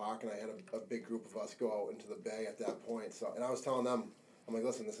Nelson Park, and I had a big group of us go out into the bay at that point. So, and I was telling them, I'm like,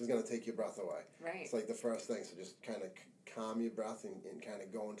 listen, this is going to take your breath away. Right. It's like the first thing, so just kind of calm your breath and kind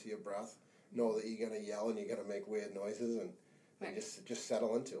of go into your breath. Know that you're going to yell and you're going to make weird noises, and just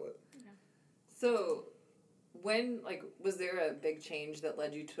settle into it. Yeah. So, was there a big change that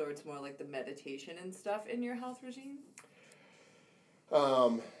led you towards more like the meditation and stuff in your health regime?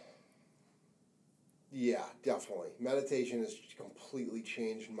 Yeah, definitely. Meditation has completely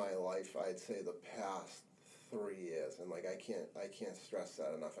changed my life, I'd say, the past 3 years. And, like, I can't stress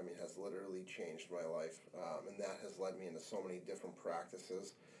that enough. It has literally changed my life. And that has led me into so many different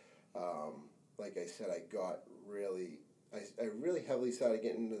practices. Like I said, I really heavily started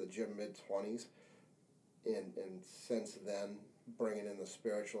getting into the gym mid-20s. And since then, bringing in the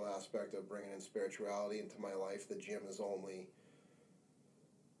spiritual aspect of bringing in spirituality into my life, the gym is only...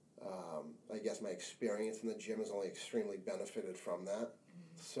 I guess my experience in the gym has only extremely benefited from that.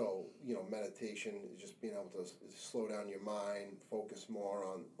 Mm-hmm. So, meditation is just being able to slow down your mind, focus more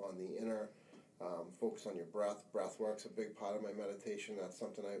on the inner, focus on your breath. Breath work's a big part of my meditation. That's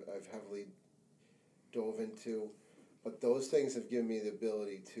something I've heavily dove into. But those things have given me the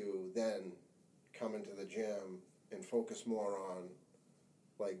ability to then come into the gym and focus more on,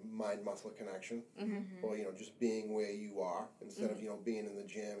 like, mind-muscle connection, or, just being where you are, instead of, being in the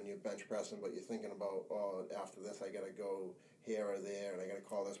gym and you're bench pressing, but you're thinking about, after this I got to go here or there, and I got to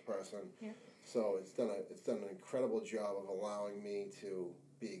call this person. Yeah. So it's done an incredible job of allowing me to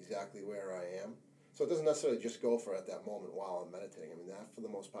be exactly where I am. So it doesn't necessarily just go for at that moment while I'm meditating. That, for the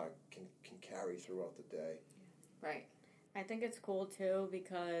most part, can carry throughout the day. Yeah. Right. I think it's cool, too,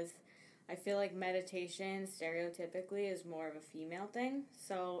 because I feel like meditation stereotypically is more of a female thing,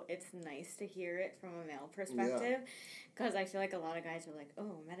 so it's nice to hear it from a male perspective, because I feel like a lot of guys are like,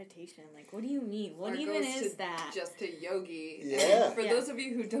 oh, meditation, like, what do you mean? What even is that? Just a yogi. Yeah. And for those of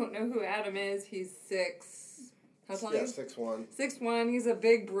you who don't know who Adam is, he's 6, How tall Yeah, are you? 6'1". 6'1". He's a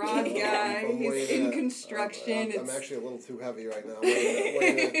big, broad guy. He's in construction. I'm actually a little too heavy right now.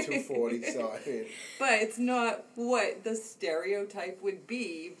 Weighing at 240, so I mean. But it's not what the stereotype would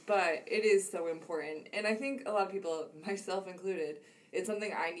be, but it is so important. And I think a lot of people, myself included, it's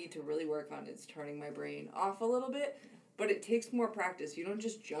something I need to really work on, is turning my brain off a little bit. But it takes more practice. You don't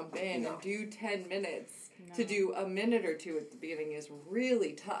just jump in and do 10 minutes. No. To do a minute or two at the beginning is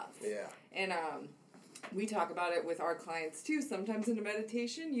really tough. Yeah. And we talk about it with our clients too. Sometimes in a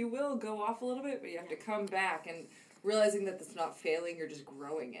meditation, you will go off a little bit, but you have to come back and realizing that that's not failing, you're just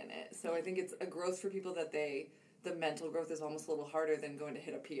growing in it. So I think it's a growth for people that the mental growth is almost a little harder than going to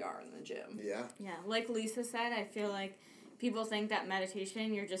hit a PR in the gym. Yeah. Yeah. Like Lisa said, I feel like people think that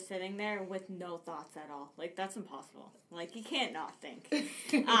meditation, you're just sitting there with no thoughts at all. Like, that's impossible. Like, you can't not think.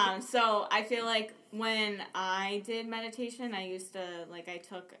 So I feel like when I did meditation, I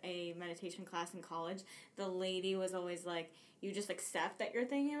took a meditation class in college. The lady was always like, you just accept that you're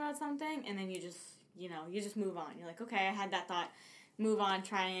thinking about something, and then you just move on. You're like, okay, I had that thought. Move on,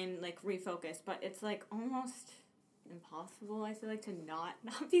 try and, refocus. But it's, almost impossible, I feel like, to not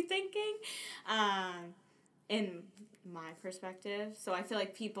be thinking. In my perspective. So I feel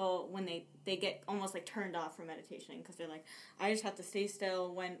like people, when they get almost turned off from meditation because they're like, I just have to stay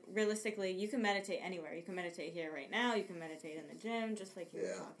still, when realistically you can meditate anywhere. You can meditate here right now, you can meditate in the gym, just like you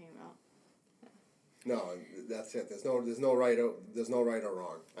were talking about. No, that's it. There's no right or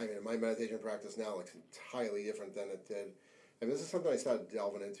wrong. I mean, my meditation practice now looks entirely different than it did. I mean, this is something I started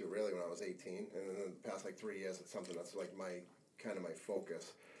delving into really when I was 18, and in the past 3 years, it's something that's my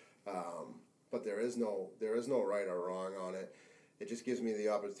focus. But there is no right or wrong on it. It just gives me the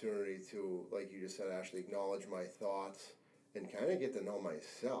opportunity to, like you just said, actually acknowledge my thoughts and kind of get to know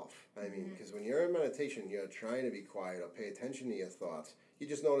myself. I mean, because when you're in meditation, you're trying to be quiet or pay attention to your thoughts. You're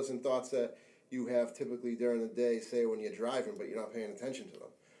just noticing thoughts that you have typically during the day, say when you're driving, but you're not paying attention to them.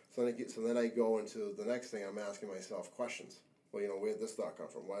 So then I go into the next thing. I'm asking myself questions. Well, where did this thought come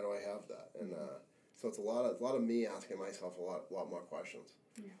from? Why do I have that? And so it's a lot of me asking myself a lot more questions.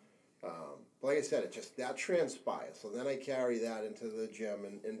 Yeah. Like I said, that transpires. So then I carry that into the gym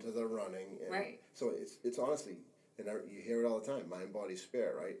and into the running. And right. So it's honestly, and you hear it all the time, mind, body,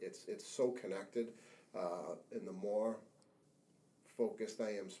 spirit, right? It's so connected. And the more focused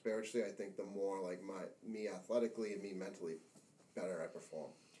I am spiritually, I think the more me athletically and me mentally better I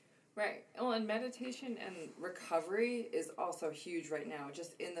perform. Right. Well, and meditation and recovery is also huge right now,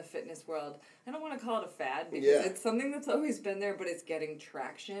 just in the fitness world. I don't want to call it a fad because it's something that's always been there, but it's getting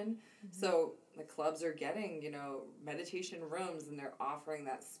traction. Mm-hmm. So the clubs are getting, meditation rooms, and they're offering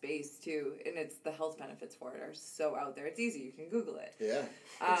that space too. And it's the health benefits for it are so out there. It's easy. You can Google it. Yeah,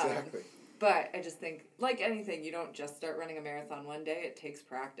 exactly. But I just think, like anything, you don't just start running a marathon one day. It takes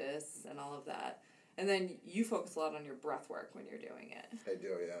practice and all of that. And then you focus a lot on your breath work when you're doing it. I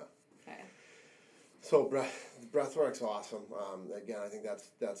do, yeah. Okay. So breath work's awesome. Again, I think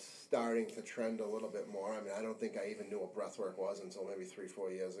that's starting to trend a little bit more. I mean, I don't think I even knew what breath work was until maybe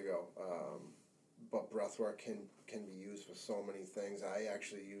 3-4 years ago. But breath work can be used for so many things. I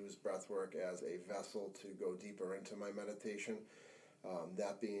actually use breath work as a vessel to go deeper into my meditation.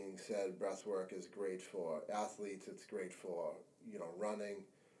 That being said, breath work is great for athletes. It's great for running.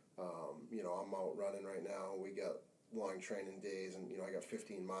 I'm out running right now. We got long training days, and I got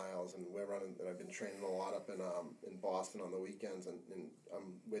 15 miles, and we're running, and I've been training a lot up in Boston on the weekends, and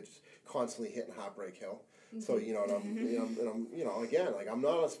we're just constantly hitting Heartbreak Hill. Mm-hmm. So I'm again, I'm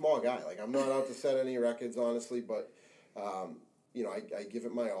not a small guy, I'm not out to set any records, honestly, but I give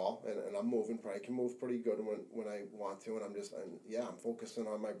it my all, and I'm moving. I can move pretty good when I want to, and I'm focusing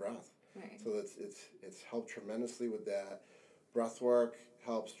on my breath. Right. So it's helped tremendously with that. Breath work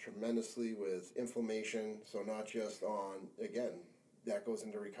helps tremendously with inflammation, so not just on, again, that goes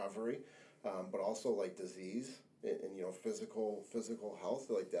into recovery, but also disease and physical health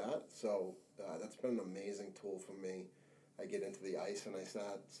like that. So that's been an amazing tool for me. I get into the ice and I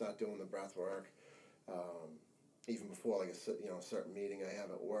start doing the breath work. Even before a certain meeting I have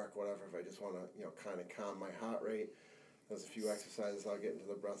at work, whatever, if I just want to kind of calm my heart rate, there's a few exercises I'll get into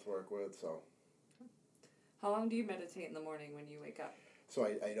the breath work with. So how long do you meditate in the morning when you wake up? So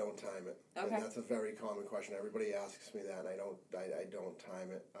I don't time it. Okay. And that's a very common question. Everybody asks me that, and I don't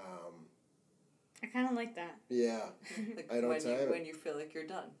time it. I kind of like that. Yeah. I don't time it. When you feel like you're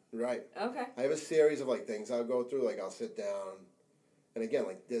done. Right. Okay. I have a series of things I'll go through. I'll sit down, and again,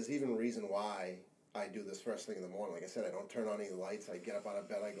 there's even a reason why I do this first thing in the morning. Like I said, I don't turn on any lights. I get up out of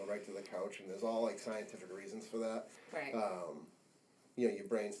bed, I go right to the couch, and there's all scientific reasons for that. Right. Your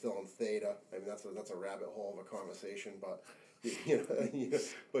brain's still in theta. I mean, that's a rabbit hole of a conversation, but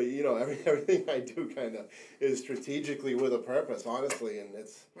But everything I do kind of is strategically with a purpose, honestly, and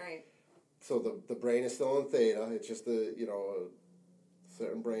it's right. So the brain is still in theta. It's just a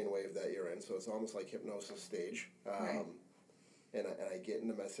certain brain wave that you're in. So it's almost like hypnosis stage. Right. And I get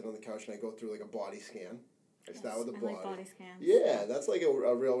into sit on the couch and I go through like a body scan. I start with the body. Like body scans. Yeah, that's like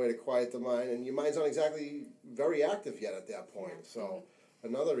a real way to quiet the mind, and your mind's not exactly very active yet at that point. Yeah. So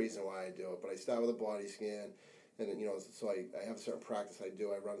another reason why I do it. But I start with a body scan, and then, so I have a certain practice I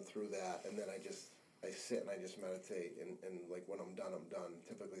do. I run through that, and then I sit and I just meditate, and like when I'm done, I'm done.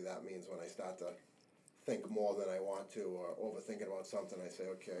 Typically that means when I start to think more than I want to or overthinking about something, I say,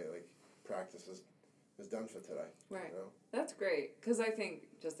 okay, like practice is done for today. Right. That's great, because I think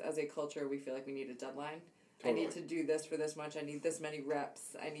just as a culture we feel like we need a deadline. Totally. I need to do this for this much. I need this many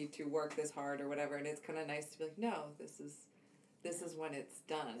reps. I need to work this hard or whatever. And it's kind of nice to be like, no, this is when it's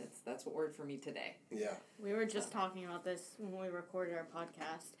done. That's what worked for me today. Yeah. We were just talking about this when we recorded our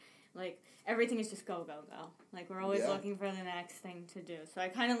podcast. Like, everything is just go, go, go. Like, we're always looking for the next thing to do. So I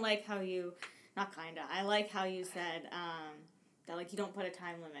kind of like how you, I like how you said that, like, you don't put a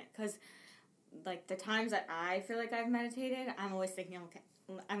time limit. Because, like, the times that I feel like I've meditated, I'm always thinking,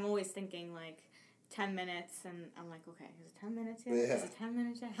 like, 10 minutes, and I'm like, okay, is it 10 minutes yet? Yeah. Is it 10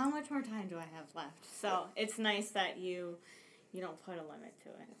 minutes yet? How much more time do I have left? So it's nice that you don't put a limit to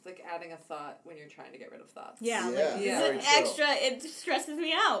it. It's like adding a thought when you're trying to get rid of thoughts. Yeah, extra, it stresses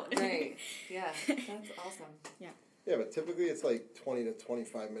me out. Right, yeah, that's awesome. Yeah. Yeah, but typically it's like 20 to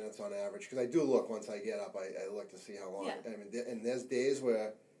 25 minutes on average, because I do look once I get up, I look to see how long. Yeah. I mean, and there's days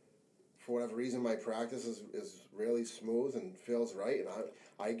where, for whatever reason, my practice is really smooth and feels right, and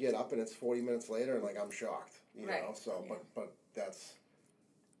I get up and it's 40 minutes later and like I'm shocked, you know. So, but that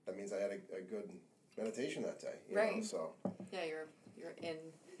means I had a good meditation that day, you know. So yeah, you're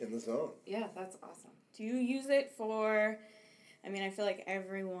in the zone. Yeah, that's awesome. Do you use it for? I mean, I feel like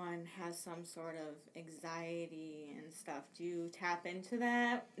everyone has some sort of anxiety and stuff. Do you tap into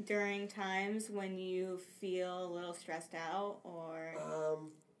that during times when you feel a little stressed out, or?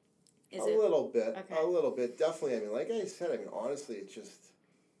 A little bit, definitely. I mean, like I said, honestly, it's just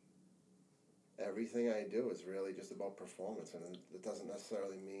everything I do is really just about performance, and it doesn't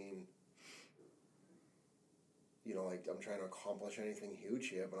necessarily mean, like I'm trying to accomplish anything huge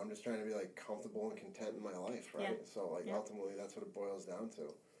here, but I'm just trying to be like comfortable and content in my life, right? Yeah. So ultimately, that's what it boils down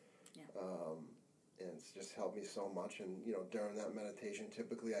to. Yeah. And it's just helped me so much, and during that meditation,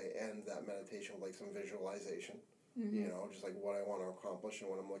 typically I end that meditation with like some visualization. Mm-hmm. Just like what I want to accomplish and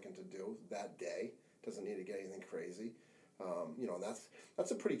what I'm looking to do that day. Doesn't need to get anything crazy.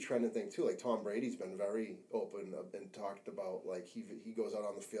 That's a pretty trending thing too. Like Tom Brady's been very open and talked about, like he goes out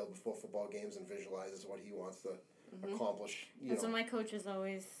on the field before football games and visualizes what he wants to accomplish. That's what my coaches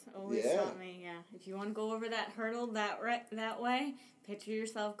always taught me. Yeah, if you want to go over that hurdle that way, picture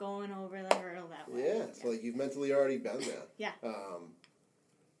yourself going over the hurdle that way. Yeah, so like you've mentally already been there. Yeah.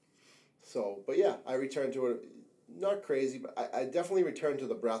 But yeah, I return to it. Not crazy, but I definitely return to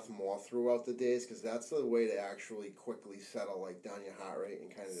the breath more throughout the days, because that's the way to actually quickly settle like down your heart rate and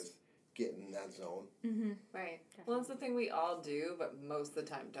kind of just get in that zone. Mm-hmm. Right. Well, it's the thing we all do, but most of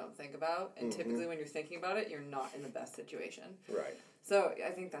the time don't think about. And typically when you're thinking about it, you're not in the best situation. Right. So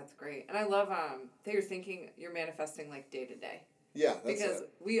I think that's great. And I love that you're manifesting like day to day. Yeah, that's because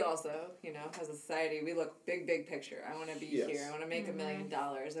we also, as a society, we look big picture. I want to be here. I want to make $1 million.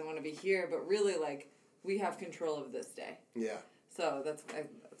 I want to be here. But really, like, we have control of this day. Yeah. So that's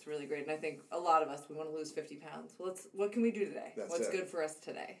really great. And I think a lot of us, we want to lose 50 pounds. Well, what can we do today? What's good for us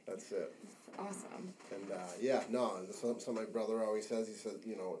today? That's it. Awesome. And, something my brother always says. He says,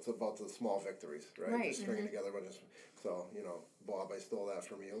 it's about the small victories, right? Right. Just stringing together. So, Bob, I stole that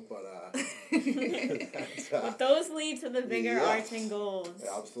from you. But but those lead to the bigger arching goals.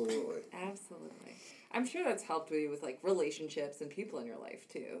 Absolutely. Absolutely. I'm sure that's helped you with, like, relationships and people in your life,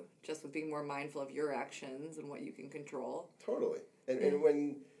 too. Just with being more mindful of your actions and what you can control. Totally. And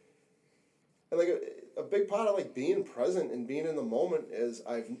like, a big part of, like, being present and being in the moment is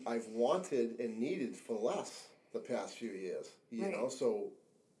I've wanted and needed for less the past few years, you know? So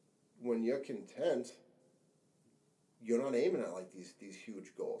when you're content, you're not aiming at, like, these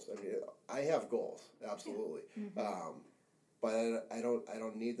huge goals. I mean, I have goals, absolutely. Yeah. Mm-hmm. But I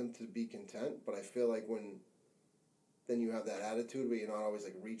don't need them to be content. But I feel like then you have that attitude where you're not always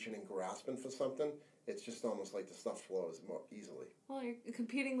like reaching and grasping for something. It's just almost like the stuff flows more easily. Well, you're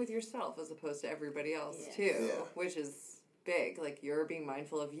competing with yourself as opposed to everybody else too, which is big. Like you're being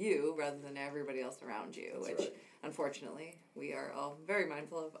mindful of you rather than everybody else around you. That's which unfortunately we are all very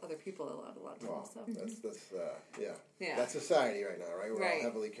mindful of other people a lot of times. So that's society right now, right? We're all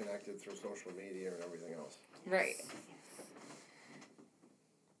heavily connected through social media and everything else. Right.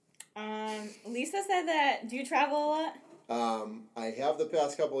 Lisa said that, do you travel a lot? I have the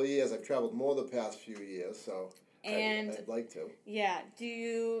past couple of years. I've traveled more the past few years, so And I'd like to. yeah,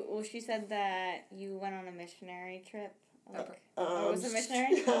 she said that you went on a missionary trip. Was it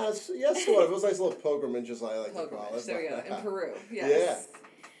missionary? Yes, sort of. It was a nice little pilgrimage, as I like to call it. There we go. In Peru, yes. Yeah.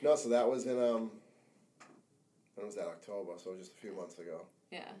 No, so that was in, when was that, October, so just a few months ago.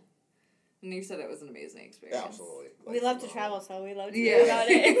 Yeah. And you said it was an amazing experience. Absolutely. We love to travel, so we love to hear about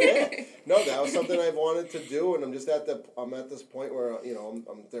it. Yeah. No, that was something I've wanted to do, and I'm just at this point where,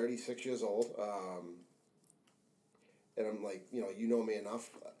 I'm 36 years old, and I'm like, you know me enough.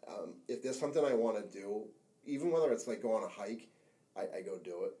 If there's something I want to do, even whether it's like go on a hike, I go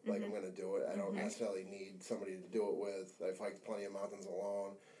do it. Like, I'm going to do it. I don't necessarily need somebody to do it with. I've hiked plenty of mountains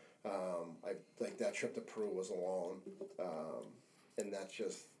alone. Like that trip to Peru was alone. And that's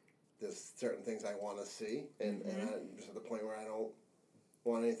just, there's certain things I want to see. And I'm just at the point where I don't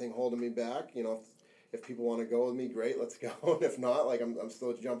want anything holding me back. If people want to go with me, great, let's go. And if not, like, I'm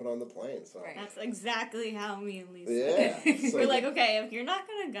still jumping on the plane. So Right. That's exactly how me and Lisa. Yeah. We're like, okay, if you're not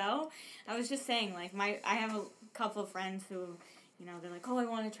gonna go, I was just saying, like, I have a couple of friends who, they're like, oh, I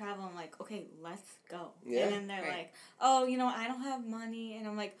want to travel. I'm like, okay, let's go. Yeah. And then they're like, oh, I don't have money. And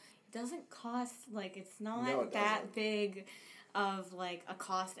I'm like, it doesn't cost, like, it's not that big of, like, a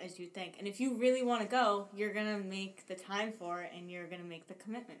cost as you think. And if you really want to go, you're going to make the time for it and you're going to make the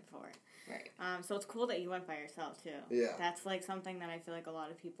commitment for it. Right. So it's cool that you went by yourself, too. Yeah. That's, like, something that I feel like a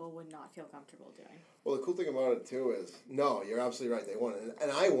lot of people would not feel comfortable doing. Well, the cool thing about it, too, is, no, you're absolutely right. They wouldn't.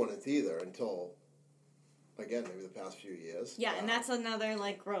 And I wouldn't either until, again, maybe the past few years. Yeah, and that's another,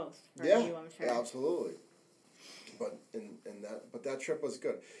 like, growth for you, I'm sure. Yeah, absolutely. But that trip was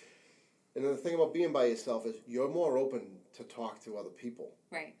good. And then the thing about being by yourself is you're more open to talk to other people.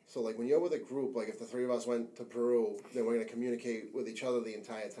 Right. So, like, when you're with a group, like, if the three of us went to Peru, then we're going to communicate with each other the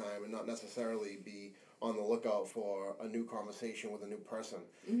entire time and not necessarily be on the lookout for a new conversation with a new person.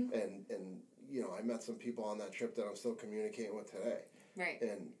 Mm-hmm. And I met some people on that trip that I'm still communicating with today. Right.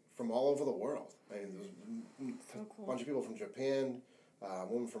 And from all over the world. I mean, there's a bunch of people from Japan, a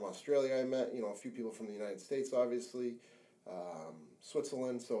woman from Australia I met, a few people from the United States, obviously,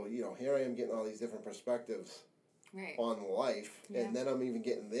 Switzerland. So, here I am getting all these different perspectives on life, and then I'm even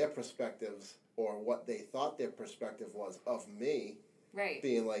getting their perspectives or what they thought their perspective was of me,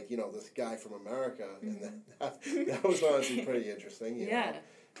 being like, this guy from America, and that was honestly pretty interesting, you know,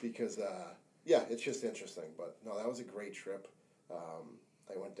 because, it's just interesting, but no, that was a great trip.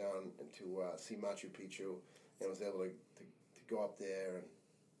 I went down to see Machu Picchu, and was able to go up there,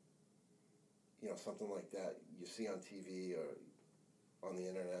 and, something like that you see on TV or on the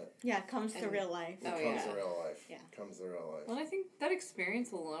internet. Yeah, it comes to real life. It comes to real life. Yeah. It comes to real life. Well, I think that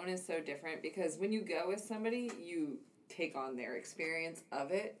experience alone is so different because when you go with somebody, you take on their experience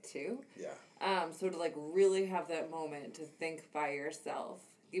of it too. Yeah. So to like really have that moment to think by yourself.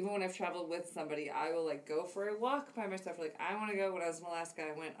 Even when I've traveled with somebody, I will like go for a walk by myself. Like I want to go. When I was in Alaska,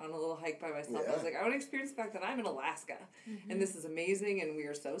 I went on a little hike by myself. I was like, I want to experience the fact that I'm in Alaska, and this is amazing, and we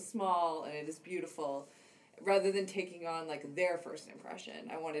are so small, and it is beautiful. Rather than taking on like their first impression,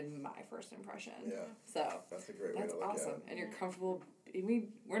 I wanted my first impression. Yeah. So that's a great way to look awesome. at it. And you're comfortable. I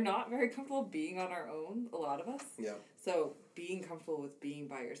mean, we're not very comfortable being on our own. A lot of us. Yeah. So being comfortable with being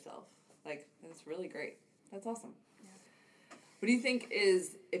by yourself, like that's really great. That's awesome. Yeah. What do you think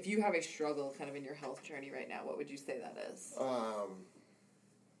is if you have a struggle kind of in your health journey right now? What would you say that is?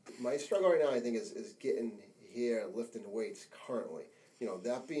 My struggle right now, I think, is getting here lifting weights currently.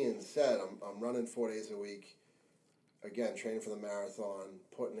 That being said, I'm running 4 days a week. Again, training for the marathon,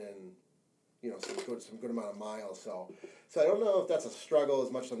 putting in, some good amount of miles. So I don't know if that's a struggle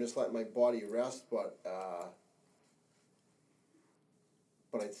as much as I'm just letting my body rest. But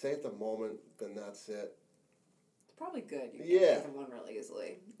I'd say at the moment, then that's it. It's probably good. You can get one really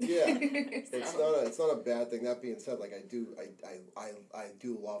easily. Yeah, it's not a bad thing. That being said, like I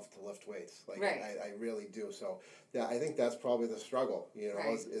do love to lift weights. Like I really do. So yeah, I think that's probably the struggle.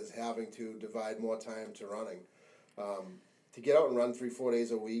 Is having to divide more time to running. To get out and run 3-4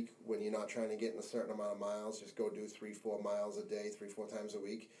 days a week when you're not trying to get in a certain amount of miles, just go do 3-4 miles a day, 3-4 times a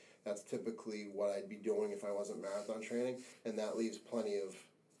week. That's typically what I'd be doing if I wasn't marathon training, and that leaves plenty of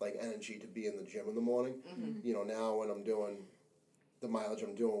like energy to be in the gym in the morning. Mm-hmm. Now when I'm doing the mileage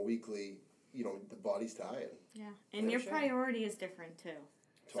I'm doing weekly, the body's tired. Yeah, and your priority is different too.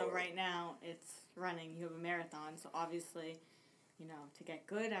 Totally. So right now it's running. You have a marathon, so obviously, to get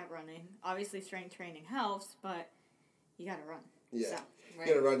good at running, obviously strength training helps, but you gotta run. Yeah, so, you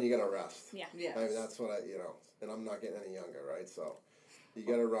gotta run. You gotta rest. Yeah, I mean that's what and I'm not getting any younger, right? So, You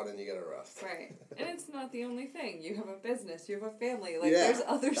gotta run and you gotta rest. Right. And it's not the only thing. You have a business, you have a family. Like, there's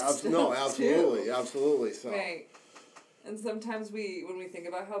other stuff, no, absolutely, too. absolutely. So. Right. And sometimes when we think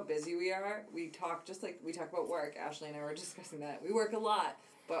about how busy we are, we talk just like we talk about work. Ashley and I were discussing that. We work a lot,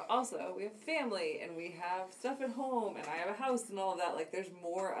 but also we have family and we have stuff at home and I have a house and all of that. Like, there's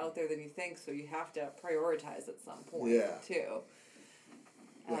more out there than you think, so you have to prioritize at some point, too.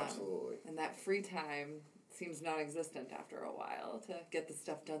 Absolutely. And that free time seems non-existent after a while to get the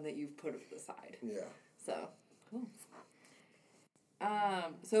stuff done that you've put aside. Yeah. So, cool.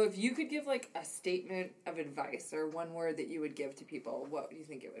 So if you could give, like, a statement of advice or one word that you would give to people, what do you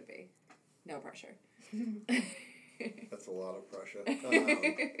think it would be? No pressure. That's a lot of pressure.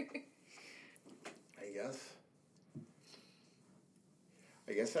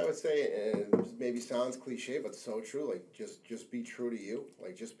 I guess I would say, and it maybe sounds cliche, but so true, like, just be true to you.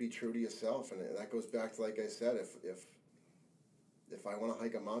 Like, just be true to yourself. And that goes back to, like I said, if I want to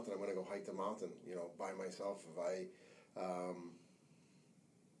hike a mountain, I'm going to go hike the mountain, by myself.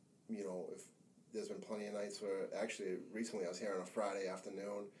 If there's been plenty of nights where, actually, recently I was here on a Friday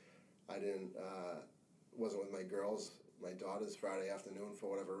afternoon. I wasn't with my girls, my daughter's Friday afternoon for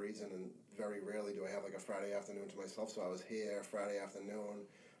whatever reason, and very rarely do I have, like, a Friday afternoon to myself, so I was here Friday afternoon.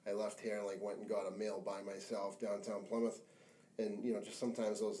 I left here and, like, went and got a meal by myself downtown Plymouth, and, just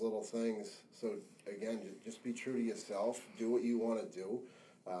sometimes those little things. So, again, just be true to yourself. Do what you want to do.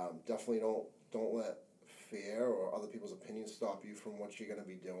 Definitely don't let fear or other people's opinions stop you from what you're going to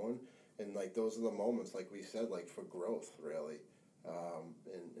be doing. And, like, those are the moments, like we said, like, for growth, really.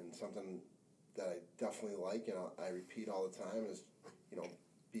 And something that I definitely like, and I repeat all the time, is,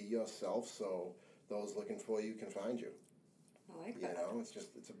 be yourself so those looking for you can find you. I like that.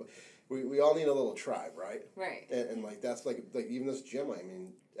 We all need a little tribe, right? Right. And like, that's like even this gym, I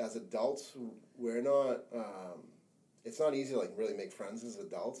mean, as adults, we're not, it's not easy to, like, really make friends as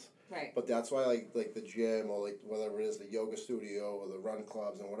adults. Right. But that's why, like the gym, or, like, whatever it is, the yoga studio or the run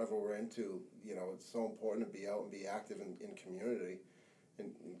clubs and whatever we're into, it's so important to be out and be active in community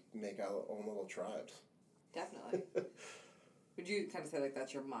and make our own little tribes. Definitely. Would you kind of say, like,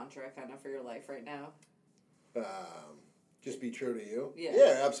 that's your mantra kind of for your life right now? Just be true to you. Yeah.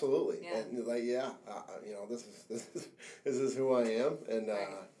 Yeah, absolutely. Yeah. And, like, this is who I am, and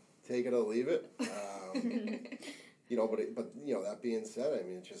take it or leave it. But that being said, I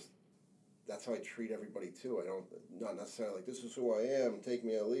mean, it's just, that's how I treat everybody too. I don't, not necessarily like, this is who I am, take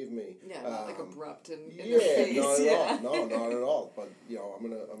me or leave me. Yeah, not like abrupt in their face. Not at all. No, not at all. But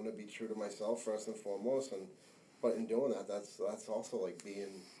I'm gonna be true to myself first and foremost, but in doing that, that's also like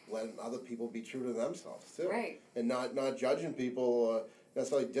letting other people be true to themselves too. Right. And not judging people,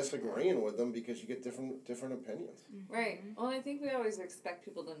 necessarily disagreeing with them because you get different opinions. Right. Well, and I think we always expect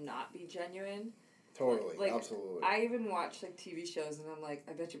people to not be genuine. Totally, like, absolutely. I even watch, like, TV shows, and I'm like,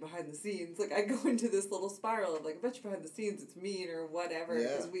 I bet you behind the scenes, like, I go into this little spiral of, like, I bet you behind the scenes it's mean or whatever,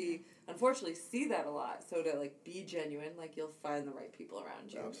 because we, unfortunately, see that a lot. So to, like, be genuine, like, you'll find the right people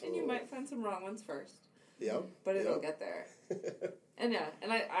around you. Absolutely. And you might find some wrong ones first. Yep. But it'll get there. And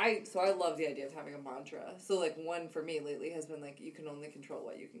so I love the idea of having a mantra. So, like, one for me lately has been, like, you can only control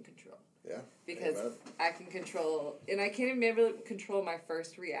what you can control. Yeah. Because I can control, and I can't even able to control my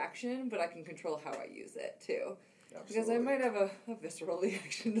first reaction, but I can control how I use it, too. Absolutely. Because I might have a visceral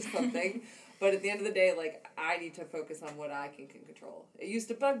reaction to something, but at the end of the day, like, I need to focus on what I can control. It used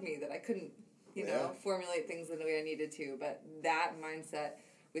to bug me that I couldn't, formulate things in the way I needed to, but that mindset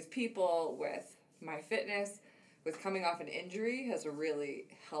with people, with my fitness, with coming off an injury, has really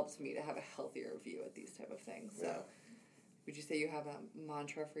helped me to have a healthier view at these type of things. So, would you say you have a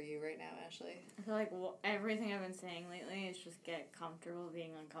mantra for you right now, Ashley? I feel like everything I've been saying lately is just get comfortable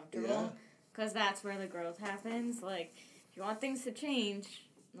being uncomfortable. Because that's where the growth happens. Like, if you want things to change,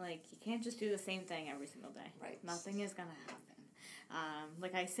 like, you can't just do the same thing every single day. Right. Nothing is going to happen.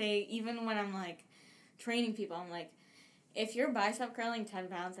 Like I say, even when I'm, like, training people, I'm like, if you're bicep curling 10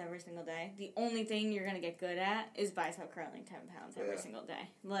 pounds every single day, the only thing you're going to get good at is bicep curling 10 pounds every single day.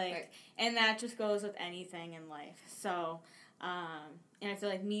 Like, and that just goes with anything in life. So, and I feel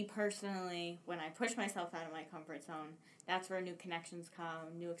like me personally, when I push myself out of my comfort zone, that's where new connections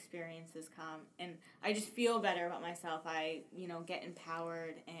come, new experiences come, and I just feel better about myself. I, get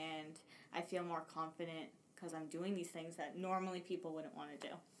empowered, and I feel more confident because I'm doing these things that normally people wouldn't want to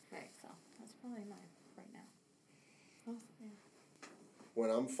do. Right. So, that's probably mine right now. Awesome. Yeah. When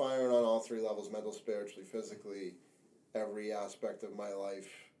I'm firing on all three levels, mental, spiritually, physically, every aspect of my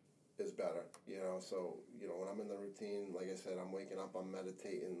life is better, so, when I'm in the routine, like I said, I'm waking up, I'm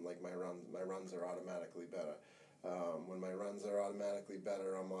meditating, like my runs are automatically better. When my runs are automatically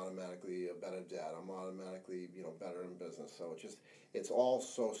better, I'm automatically a better dad. I'm automatically, better in business. So it's all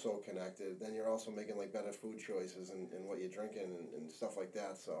so connected. Then you're also making like better food choices and what you're drinking and stuff like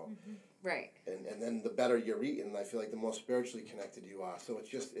that. So, right. And then the better you're eating, I feel like the more spiritually connected you are. So it's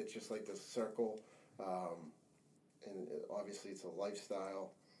just like this circle, obviously it's a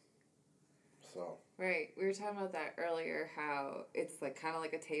lifestyle. So. Right. We were talking about that earlier, how it's like kind of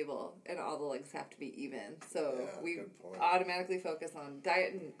like a table and all the legs have to be even. So we automatically focus on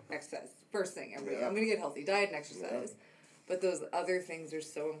diet and exercise. First thing, I'm going to get healthy. Diet and exercise. Yeah. But those other things are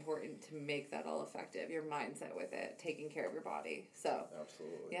so important to make that all effective. Your mindset with it, taking care of your body. So.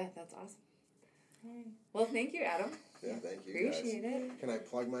 Absolutely. Yeah, that's awesome. Well, thank you, Adam. Yeah, thank you. Appreciate it. Can I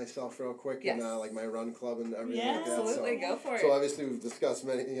plug myself real quick? Yes. And like my run club and everything like that? Absolutely, go for it. So obviously we've discussed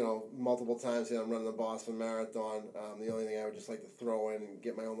multiple times that I'm running the Boston Marathon. The only thing I would just like to throw in and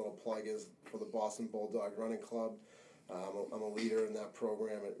get my own little plug is for the Boston Bulldog Running Club. I'm a leader in that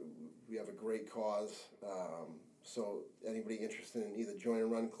program. We have a great cause. So anybody interested in either joining a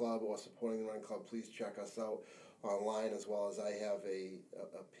run club or supporting the run club, please check us out online, as well as I have a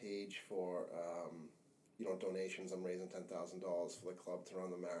page for donations. I'm raising $10,000 for the club to run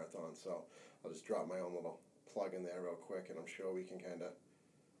the marathon, so I'll just drop my own little plug in there real quick, and I'm sure we can kind of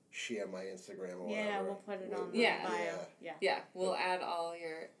share my Instagram or whatever. Yeah, we'll put it on the bio. Yeah, we'll add all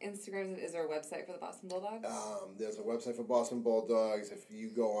your Instagrams. Is there a website for the Boston Bulldogs? There's a website for Boston Bulldogs. If you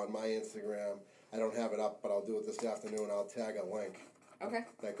go on my Instagram, I don't have it up, but I'll do it this afternoon. I'll tag a link. Okay.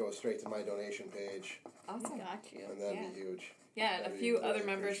 That goes straight to my donation page. Awesome. Got you. And that'd be huge. Yeah, and a few other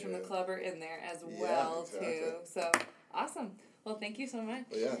members from the club are in there as well, too. So, awesome. Well, thank you so much.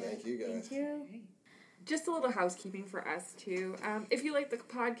 Well, yeah, thank you, guys. Thank you. Just a little housekeeping for us, too. If you like the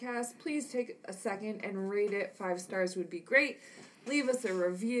podcast, please take a second and rate it. 5 stars would be great. Leave us a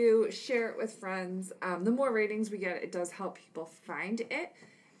review. Share it with friends. The more ratings we get, it does help people find it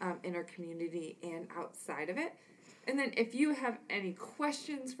in our community and outside of it. And then if you have any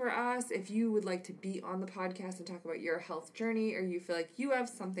questions for us, if you would like to be on the podcast and talk about your health journey, or you feel like you have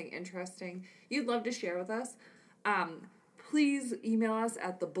something interesting you'd love to share with us, please email us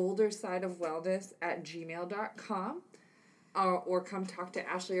at thebouldersideofwellness@gmail.com, or come talk to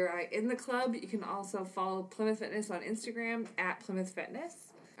Ashley or I in the club. You can also follow Plymouth Fitness on Instagram at Plymouth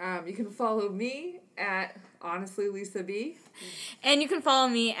Fitness. You can follow me at Honestly Lisa B. And you can follow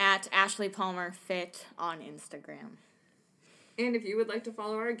me at Ashley Palmer Fit on Instagram. And if you would like to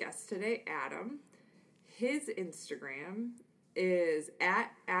follow our guest today, Adam, his Instagram is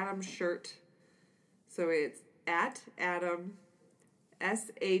at Adam Shurt. So it's at Adam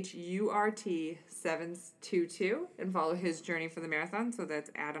SHURT 722, and follow his journey for the marathon. So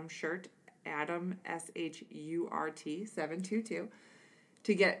that's Adam Shurt, Adam SHURT 722.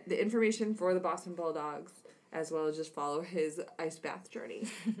 To get the information for the Boston Bulldogs, as well as just follow his ice bath journey.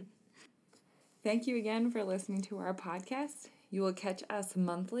 Thank you again for listening to our podcast. You will catch us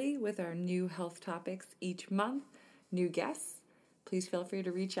monthly with our new health topics each month, new guests. Please feel free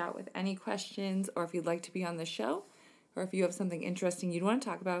to reach out with any questions, or if you'd like to be on the show, or if you have something interesting you'd want to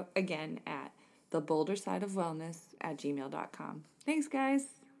talk about, again, at thebouldersideofwellness@gmail.com. Thanks,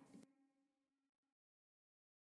 guys.